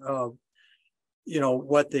seeing,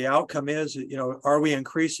 what the outcome is. Are we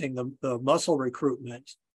increasing the muscle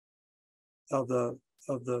recruitment of the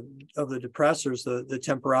depressors, the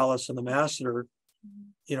temporalis and the masseter,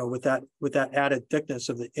 with that added thickness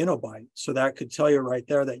of the InnoBite? So that could tell you right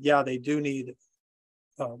there that, yeah, they do need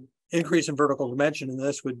increase in vertical dimension, and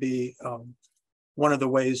this would be one of the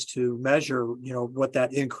ways to measure, what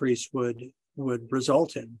that increase would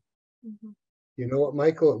result in. Mm-hmm. You know what,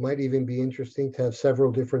 Michael? It might even be interesting to have several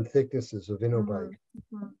different thicknesses of InnoBite.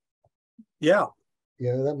 Mm-hmm. Yeah.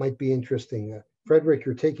 Yeah, that might be interesting. Frederick,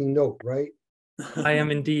 you're taking note, right? I am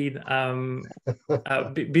indeed.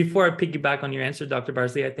 Before I piggyback on your answer, Dr.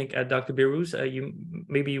 Bar-Zeegh, I think Dr. Birouz, you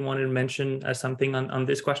wanted to mention something on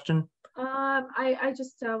this question. I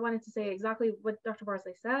just wanted to say exactly what Dr.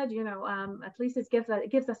 Bar-Zeegh said. At least it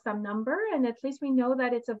gives us some number, and at least we know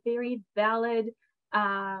that it's a very valid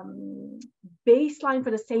baseline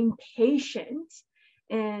for the same patient.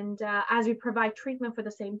 And as we provide treatment for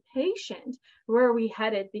the same patient, where are we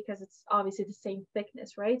headed? Because it's obviously the same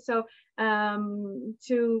thickness, right? So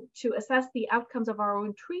to assess the outcomes of our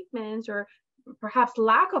own treatments, or perhaps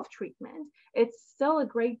lack of treatment, it's still a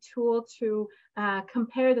great tool to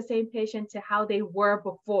compare the same patient to how they were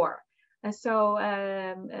before. And so,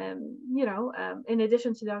 in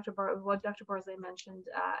addition to what Dr. Bar-Zeegh mentioned,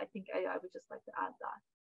 I think I would just like to add that.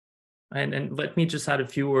 And let me just add a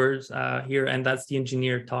few words here, and that's the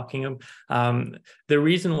engineer talking. The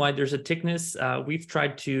reason why there's a thickness, we've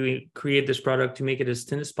tried to create this product to make it as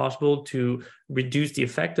thin as possible to reduce the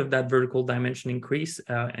effect of that vertical dimension increase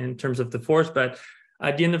in terms of the force. But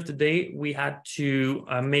at the end of the day, we had to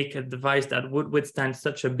make a device that would withstand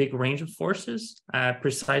such a big range of forces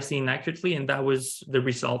precisely and accurately, and that was the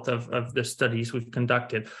result of the studies we've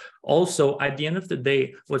conducted. Also, at the end of the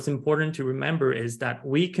day, what's important to remember is that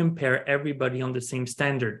we compare everybody on the same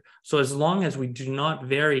standard. So as long as we do not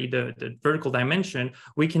vary the vertical dimension,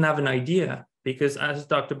 we can have an idea, because as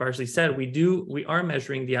Dr. Bar-Zeegh said, we are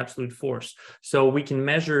measuring the absolute force. So we can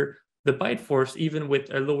measure the bite force even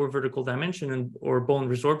with a lower vertical dimension or bone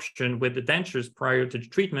resorption with the dentures prior to the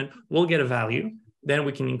treatment. We'll get a value. Then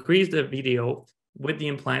we can increase the VDO with the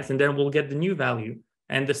implants, and then we'll get the new value.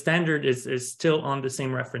 And the standard is still on the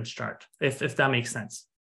same reference chart, if that makes sense.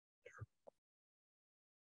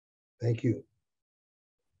 Thank you.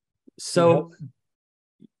 So,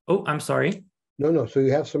 oh, I'm sorry. No. So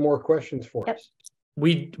you have some more questions for us?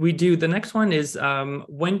 We do. The next one is,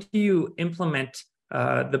 when do you implement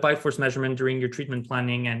the bite force measurement during your treatment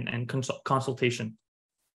planning and consultation?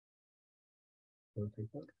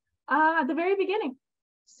 At the very beginning.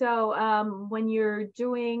 So when you're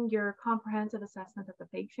doing your comprehensive assessment of the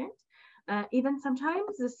patient, even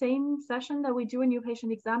sometimes the same session that we do a new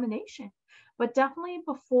patient examination, but definitely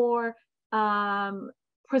before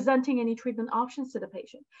presenting any treatment options to the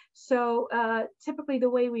patient. So typically the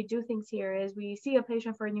way we do things here is we see a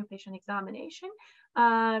patient for a new patient examination.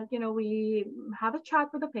 We have a chat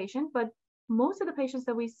with the patient, but most of the patients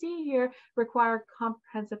that we see here require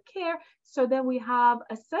comprehensive care. So then we have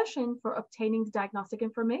a session for obtaining diagnostic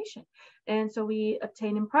information. And so we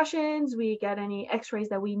obtain impressions, we get any x-rays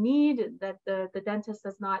that we need that the dentist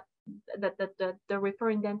does not, that the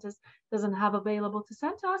referring dentist doesn't have available to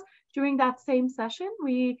send to us. During that same session,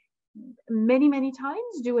 we many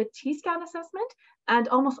times do a T-scan assessment and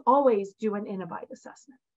almost always do an InnoBite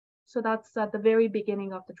assessment. So that's at the very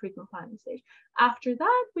beginning of the treatment planning stage. After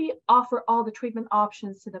that, we offer all the treatment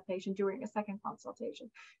options to the patient during a second consultation.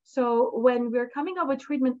 So when we're coming up with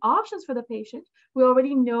treatment options for the patient, we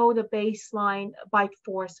already know the baseline bite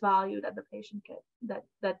force value that the patient that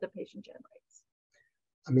the patient generates.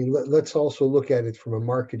 I mean, let's also look at it from a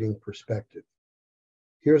marketing perspective.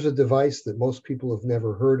 Here's a device that most people have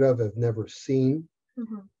never heard of, have never seen,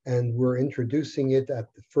 and we're introducing it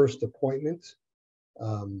at the first appointment.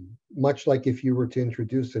 Much like if you were to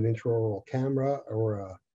introduce an intraoral camera or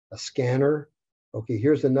a scanner. Okay,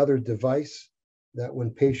 here's another device that when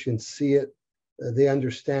patients see it, they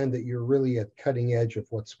understand that you're really at cutting edge of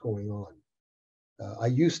what's going on. I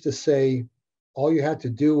used to say, all you had to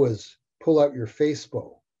do was pull out your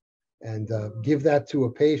Facebook and give that to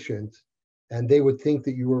a patient, and they would think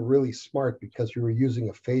that you were really smart because you were using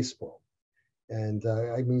a Facebook. And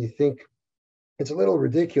I mean, you think it's a little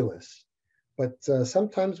ridiculous. But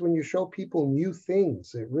sometimes when you show people new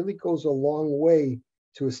things, it really goes a long way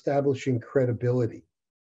to establishing credibility.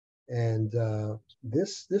 And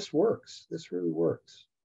this works. This really works.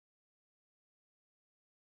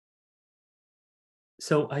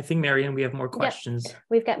 So I think, Marianne, we have more questions. Yep.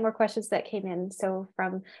 We've got more questions that came in. So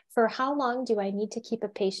for how long do I need to keep a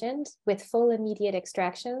patient with full immediate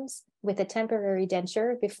extractions with a temporary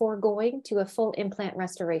denture before going to a full implant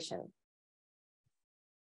restoration?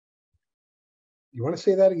 You want to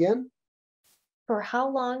say that again? For how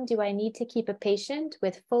long do I need to keep a patient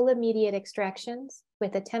with full immediate extractions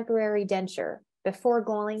with a temporary denture before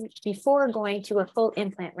going to a full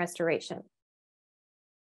implant restoration?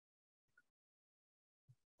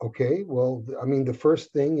 Okay, well, I mean, the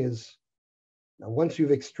first thing is once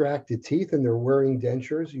you've extracted teeth and they're wearing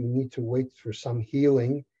dentures, you need to wait for some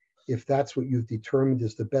healing if that's what you've determined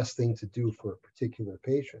is the best thing to do for a particular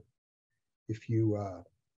patient. If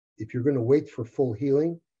you're going to wait for full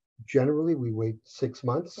healing, generally we wait 6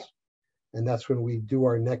 months, and that's when we do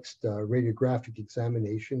our next radiographic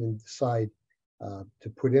examination and decide to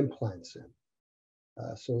put implants in.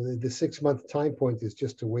 So the 6-month time point is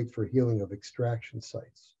just to wait for healing of extraction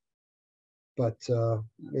sites. But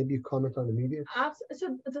maybe you comment on immediate?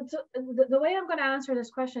 So the way I'm going to answer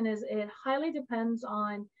this question is it highly depends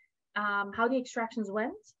on how the extractions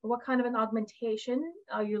went, what kind of an augmentation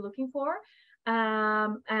are you looking for,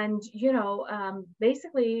 and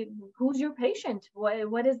basically who's your patient,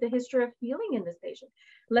 what is the history of healing in this patient.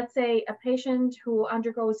 Let's say a patient who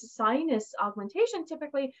undergoes sinus augmentation,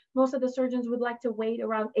 typically most of the surgeons would like to wait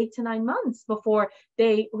around 8 to 9 months before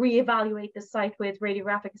they reevaluate the site with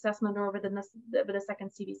radiographic assessment or with a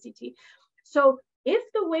second CBCT. So if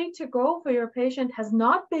the way to go for your patient has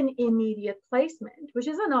not been immediate placement, which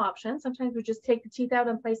is an option, sometimes we just take the teeth out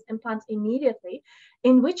and place implants immediately,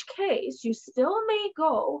 in which case you still may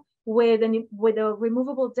go with a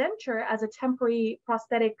removable denture as a temporary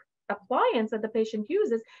prosthetic appliance that the patient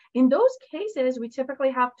uses. In those cases, we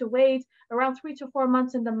typically have to wait around 3 to 4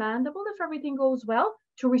 months in the mandible if everything goes well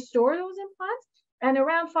to restore those implants, and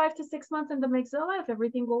around 5 to 6 months in the maxilla if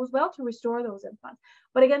everything goes well to restore those implants.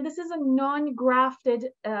 But again, this is a non-grafted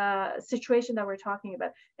situation that we're talking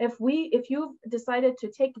about. If you've decided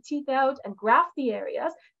to take the teeth out and graft the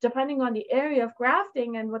areas, depending on the area of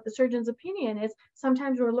grafting and what the surgeon's opinion is,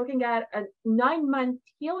 sometimes we're looking at a 9-month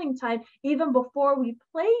healing time even before we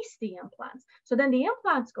place the implants. So then the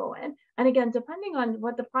implants go in, and again, depending on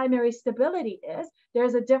what the primary stability is,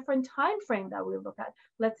 there's a different time frame that we look at.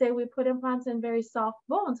 Let's say we put implants in very soft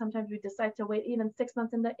bone. Sometimes we decide to wait even 6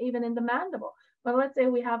 months even in the mandible. But let's say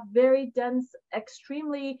we have very dense,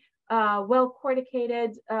 extremely well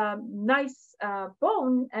corticated, nice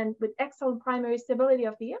bone, and with excellent primary stability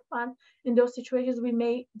of the implant. In those situations, we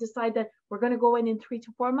may decide that we're going to go in 3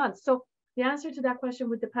 to 4 months. So the answer to that question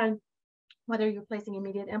would depend whether you're placing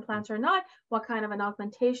immediate implants or not, what kind of an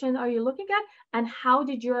augmentation are you looking at, and how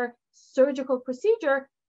did your surgical procedure,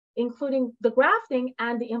 including the grafting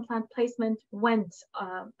and the implant placement, went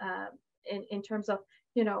in terms of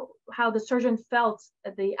how the surgeon felt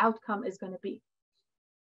the outcome is going to be.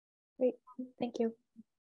 Great, thank you.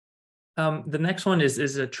 The next one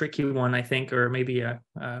is a tricky one, I think, or maybe a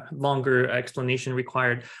longer explanation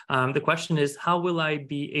required. The question is, how will I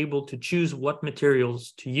be able to choose what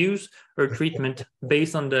materials to use or treatment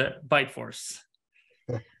based on the bite force?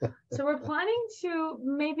 So we're planning to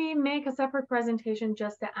maybe make a separate presentation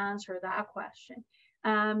just to answer that question,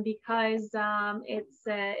 because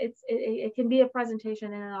it can be a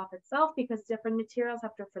presentation in and of itself, because different materials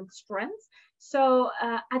have different strengths. So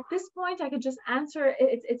at this point, I could just answer.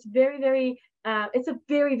 It's it's a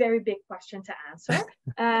very, very big question to answer.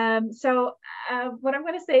 So what I'm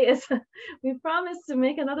going to say is we promised to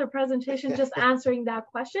make another presentation just answering that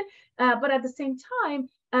question. But at the same time,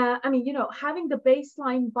 I mean, you know, having the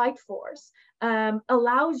baseline bite force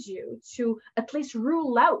allows you to at least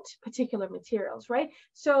rule out particular materials, right?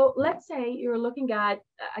 So let's say you're looking at,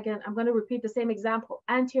 again, I'm going to repeat the same example,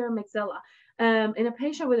 anterior maxilla, in a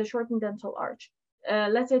patient with a shortened dental arch.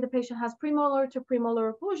 Let's say the patient has premolar to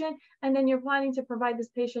premolar occlusion, and then you're planning to provide this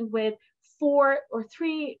patient with 4 or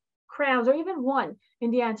 3 crowns, or even 1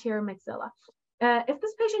 in the anterior maxilla. If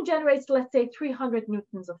this patient generates, let's say, 300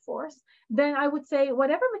 newtons of force, then I would say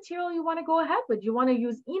whatever material you want to go ahead with. You want to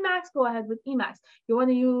use emax, go ahead with emax. You want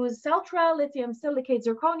to use Celtra, lithium silicate,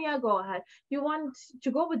 zirconia, go ahead. You want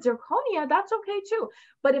to go with zirconia, that's okay too.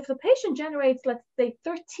 But if the patient generates, let's say,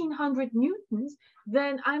 1300 newtons,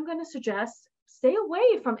 then I'm going to suggest stay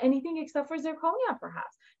away from anything except for zirconia,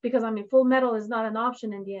 perhaps, because I mean, full metal is not an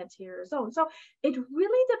option in the anterior zone. So it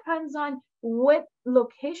really depends on what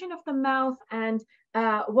location of the mouth and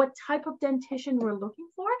what type of dentition we're looking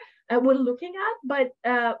at. But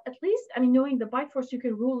at least, I mean, knowing the bite force, you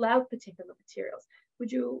can rule out particular materials.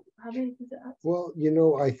 Would you have anything to add? Well, you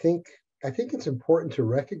know, I think it's important to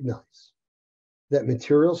recognize that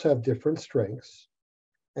materials have different strengths,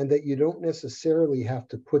 and that you don't necessarily have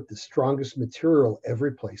to put the strongest material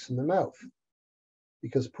every place in the mouth,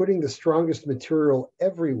 because putting the strongest material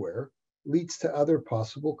everywhere leads to other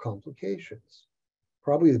possible complications.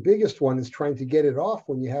 Probably the biggest one is trying to get it off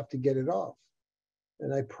when you have to get it off.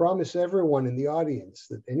 And I promise everyone in the audience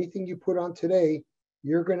that anything you put on today,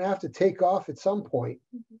 you're going to have to take off at some point.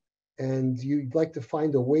 And you'd like to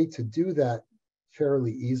find a way to do that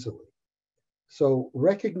fairly easily. So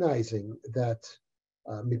recognizing that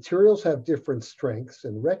materials have different strengths,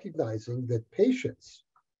 and recognizing that patients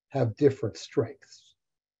have different strengths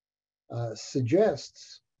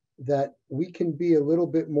suggests that we can be a little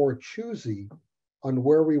bit more choosy on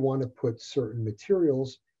where we want to put certain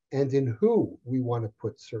materials and in who we want to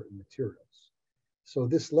put certain materials. So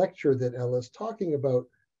this lecture that Ella's talking about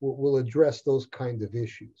will address those kind of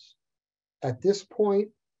issues. At this point,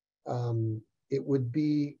 it would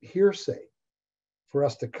be hearsay for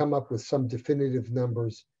us to come up with some definitive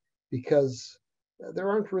numbers, because there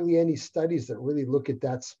aren't really any studies that really look at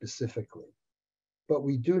that specifically. But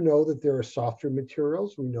we do know that there are softer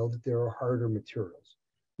materials. We know that there are harder materials.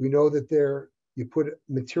 We know that you put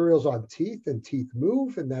materials on teeth and teeth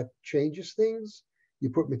move, and that changes things. You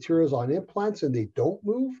put materials on implants and they don't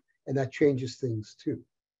move, and that changes things too.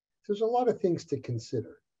 There's a lot of things to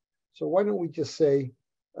consider. So why don't we just say,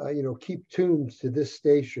 you know, keep tuned to this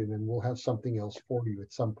station, and we'll have something else for you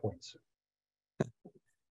at some point soon.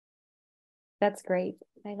 That's great.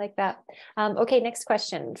 I like that. Okay, next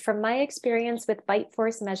question. From my experience with bite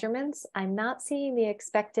force measurements, I'm not seeing the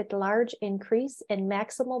expected large increase in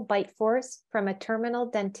maximal bite force from a terminal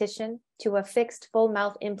dentition to a fixed full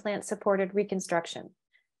mouth implant supported reconstruction.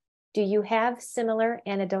 Do you have similar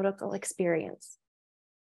anecdotal experience?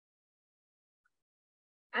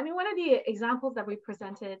 I mean, one of the examples that we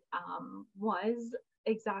presented was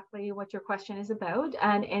exactly what your question is about.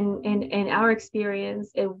 And in our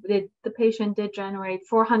experience, the patient did generate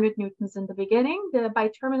 400 newtons in the beginning. The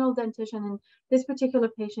biterminal dentition in this particular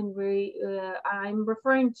patient, I'm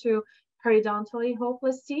referring to periodontally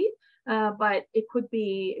hopeless teeth, but it could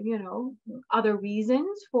be, you know, other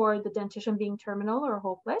reasons for the dentition being terminal or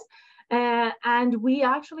hopeless. And we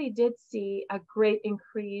actually did see a great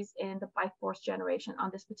increase in the bite force generation on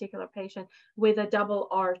this particular patient with a double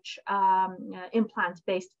arch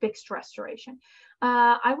implant-based fixed restoration.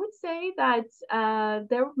 I would say that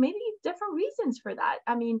there may be different reasons for that.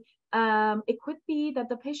 I mean, it could be that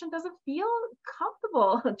the patient doesn't feel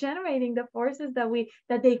comfortable generating the forces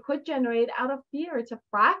that they could generate out of fear to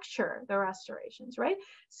fracture the restorations, right?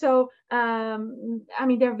 So, I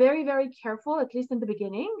mean, they're very, very careful, at least in the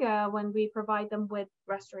beginning, when we provide them with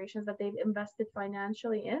restorations that they've invested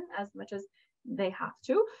financially in as much as they have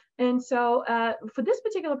to. And so for this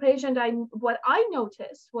particular patient, what I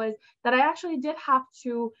noticed was that I actually did have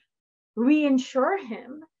to reinsure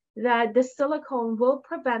him that the silicone will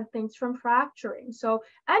prevent things from fracturing. So,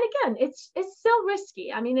 and again, it's still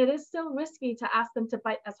risky. I mean, it is still risky to ask them to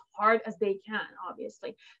bite as hard as they can,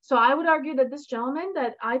 obviously. So I would argue that this gentleman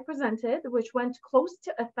that I presented, which went close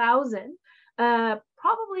to 1,000,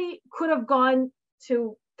 probably could have gone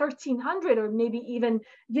to 1,300 or maybe even,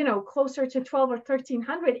 you know, closer to 12 or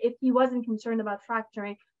 1,300 if he wasn't concerned about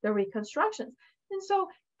fracturing the reconstructions. And so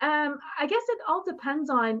I guess it all depends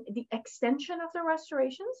on the extension of the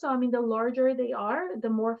restoration. So, I mean, the larger they are, the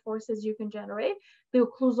more forces you can generate. The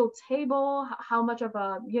occlusal table, how much of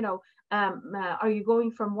a, you know, are you going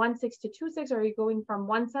from 1.6 to 2.6? Or are you going from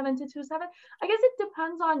 1.7 to 2.7? I guess it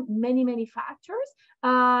depends on many, many factors.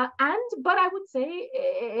 But I would say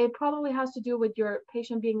it probably has to do with your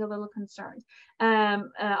patient being a little concerned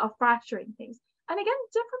of fracturing things. And again,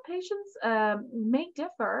 different patients may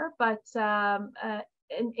differ, but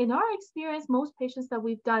in our experience, most patients that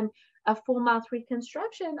we've done a full mouth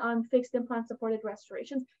reconstruction on fixed implant supported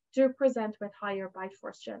restorations do present with higher bite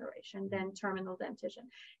force generation than terminal dentition.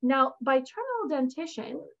 Now, by terminal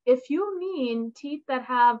dentition, if you mean teeth that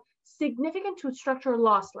have significant tooth structure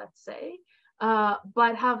loss, let's say,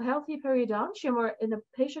 but have healthy periodontium, or in a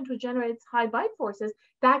patient who generates high bite forces,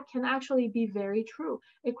 that can actually be very true.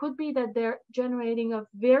 It could be that they're generating a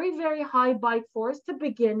very, very high bite force to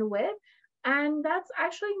begin with, and that's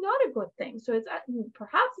actually not a good thing. So it's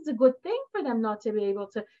perhaps it's a good thing for them not to be able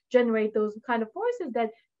to generate those kind of forces that,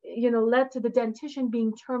 you know, led to the dentition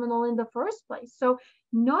being terminal in the first place. So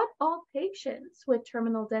not all patients with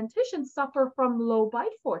terminal dentition suffer from low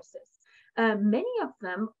bite forces. Many of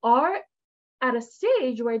them are at a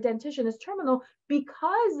stage where dentition is terminal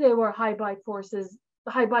because they were high bite force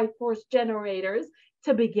generators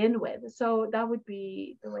to begin with. So that would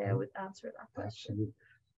be the way I would answer that question. Absolutely.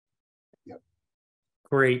 Yep.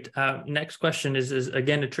 Great. Next question is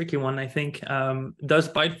again a tricky one, I think. Does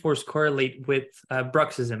bite force correlate with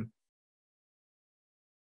bruxism?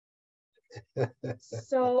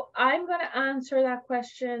 So I'm going to answer that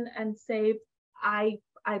question and say I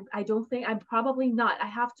don't think, I'm probably not. I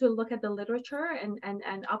have to look at the literature and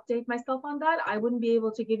update myself on that. I wouldn't be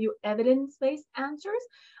able to give you evidence-based answers,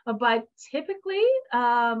 but typically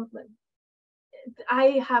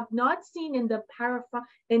I have not seen in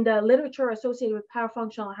the literature associated with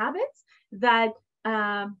parafunctional habits that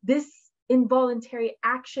this involuntary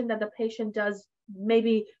action that the patient does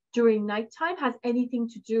maybe during nighttime has anything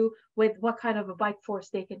to do with what kind of a bite force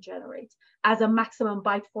they can generate as a maximum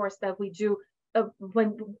bite force that we do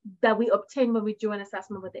that we obtain when we do an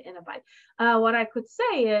assessment with the inner bite. What I could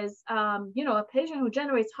say is, you know, a patient who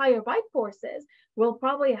generates higher bite forces will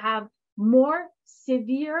probably have more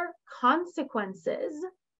severe consequences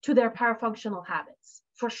to their parafunctional habits,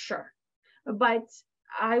 for sure. But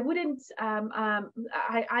I wouldn't,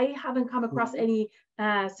 I haven't come across any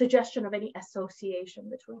suggestion of any association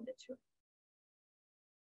between the two.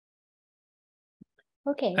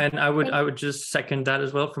 Okay. And I would just second that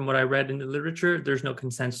as well. From what I read in the literature, there's no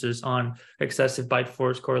consensus on excessive bite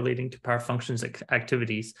force correlating to parafunctions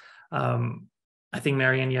activities. I think,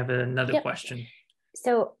 Marianne, you have another question.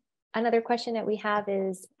 So another question that we have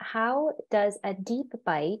is, how does a deep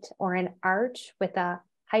bite or an arch with a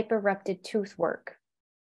hyperrupted tooth work?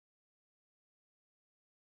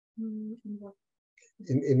 In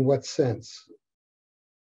what sense?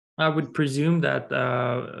 I would presume that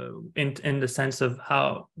in the sense of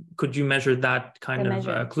how could you measure that kind of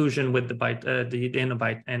occlusion with the bite, the inner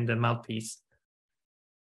bite and the mouthpiece?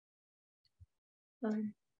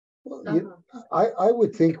 Well, I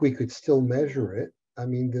would think we could still measure it. I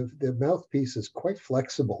mean, the mouthpiece is quite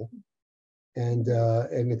flexible, and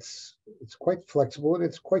it's quite flexible and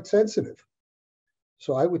it's quite sensitive.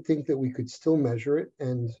 So I would think that we could still measure it,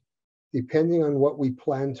 and depending on what we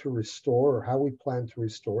plan to restore or how we plan to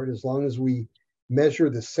restore it, as long as we measure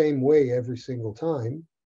the same way every single time,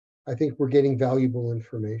 I think we're getting valuable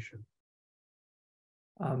information.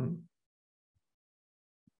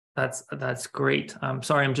 That's great.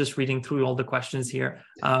 Sorry, I'm just reading through all the questions here.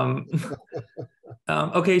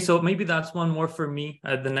 Okay, so maybe that's one more for me.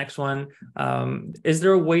 The next one, is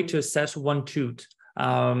there a way to assess one tooth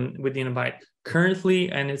with the inner bite?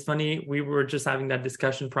 Currently, and it's funny, we were just having that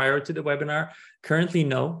discussion prior to the webinar. Currently,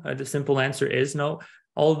 no. The simple answer is no.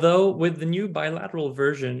 Although with the new bilateral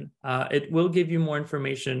version, it will give you more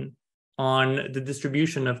information on the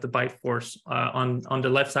distribution of the bite force on the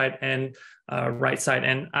left side and right side.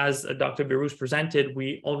 And as Dr. Birouz presented,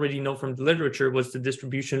 we already know from the literature was the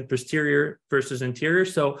distribution posterior versus anterior.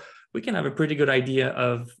 So we can have a pretty good idea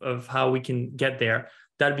of how we can get there.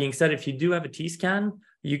 That being said, if you do have a T-scan,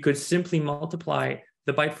 you could simply multiply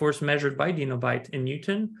the bite force measured by the inner bite in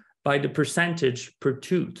Newton by the percentage per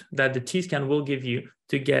tooth that the T-scan will give you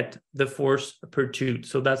to get the force per tooth.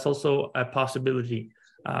 So that's also a possibility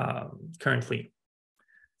currently.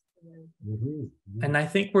 And I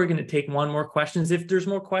think we're going to take one more questions. If there's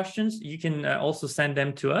more questions, you can also send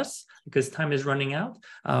them to us because time is running out.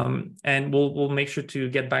 And we'll make sure to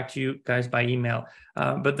get back to you guys by email.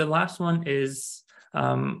 But the last one is,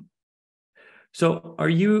 so are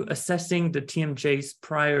you assessing the TMJs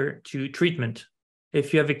prior to treatment?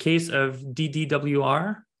 If you have a case of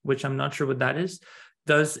DDWR, which I'm not sure what that is,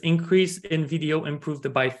 does increase in VDO improve the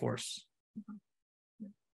bite force?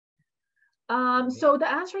 So the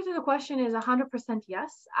answer to the question is 100%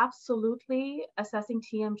 yes, absolutely assessing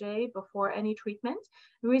TMJ before any treatment.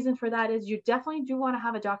 The reason for that is you definitely do want to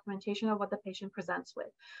have a documentation of what the patient presents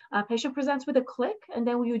with. Patient presents with a click, and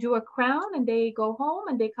then you do a crown and they go home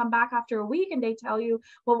and they come back after a week and they tell you,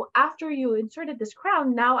 well, after you inserted this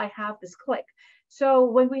crown, now I have this click. So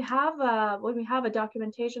when we have a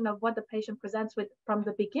documentation of what the patient presents with from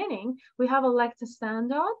the beginning, we have a leg to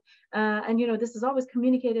stand on, and this is always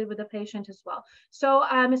communicated with the patient as well. So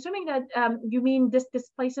I'm assuming that you mean this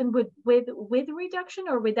displacement with reduction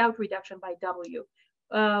or without reduction by W,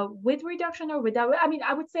 with reduction or without. I mean,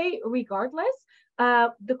 I would say regardless.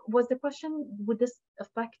 Was the question, would this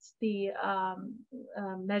affect the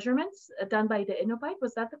measurements done by the InnoBite?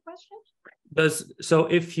 Was that the question? So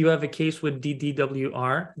if you have a case with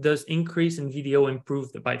DDWR, does increase in VDO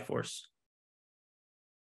improve the bite force?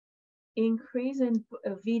 Increase in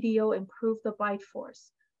VDO improve the bite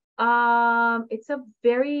force. It's a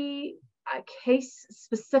very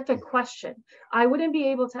case-specific question. I wouldn't be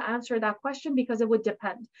able to answer that question because it would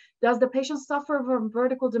depend. Does the patient suffer from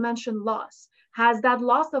vertical dimension loss? Has that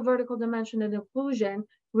loss of vertical dimension and occlusion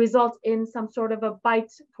result in some sort of a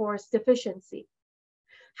bite force deficiency?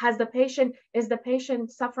 Is the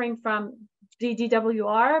patient suffering from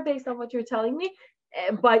DDWR based on what you're telling me,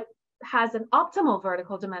 but has an optimal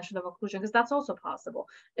vertical dimension of occlusion? Because that's also possible.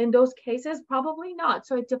 In those cases, probably not.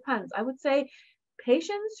 So it depends. I would say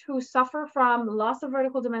patients who suffer from loss of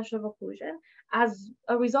vertical dimension of occlusion as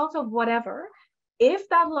a result of whatever, if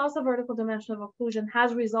that loss of vertical dimension of occlusion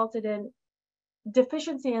has resulted in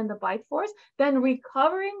deficiency in the bite force, then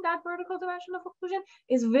recovering that vertical dimension of occlusion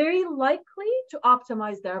is very likely to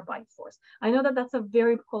optimize their bite force. I know that that's a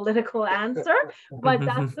very political answer, but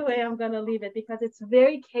that's the way I'm going to leave it because it's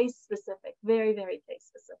very case specific, very, very case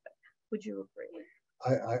specific. Would you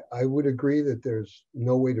agree? I would agree that there's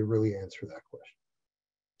no way to really answer that question.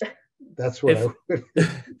 That's what I would.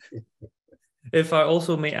 If I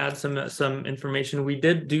also may add some information, we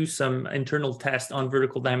did do some internal tests on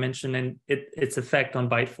vertical dimension and its effect on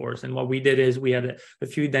bite force. And what we did is we had a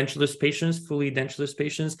few edentulous patients, fully edentulous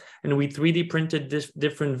patients, and we 3D printed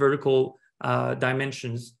different vertical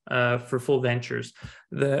dimensions for full dentures.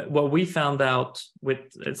 What we found out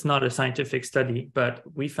it's not a scientific study, but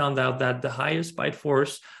we found out that the highest bite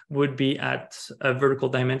force would be at a vertical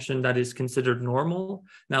dimension that is considered normal.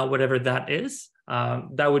 Now, whatever that is,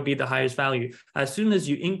 that would be the highest value. As soon as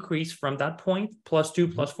you increase from that point, +2,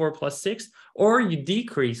 +4, +6, or you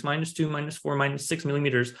decrease -2, -4, -6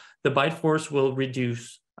 millimeters, the bite force will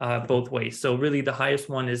reduce both ways. So really the highest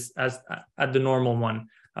one is at the normal one.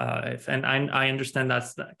 And I understand that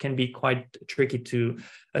can be quite tricky to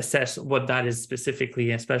assess what that is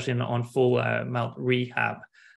specifically, especially on full mouth rehab.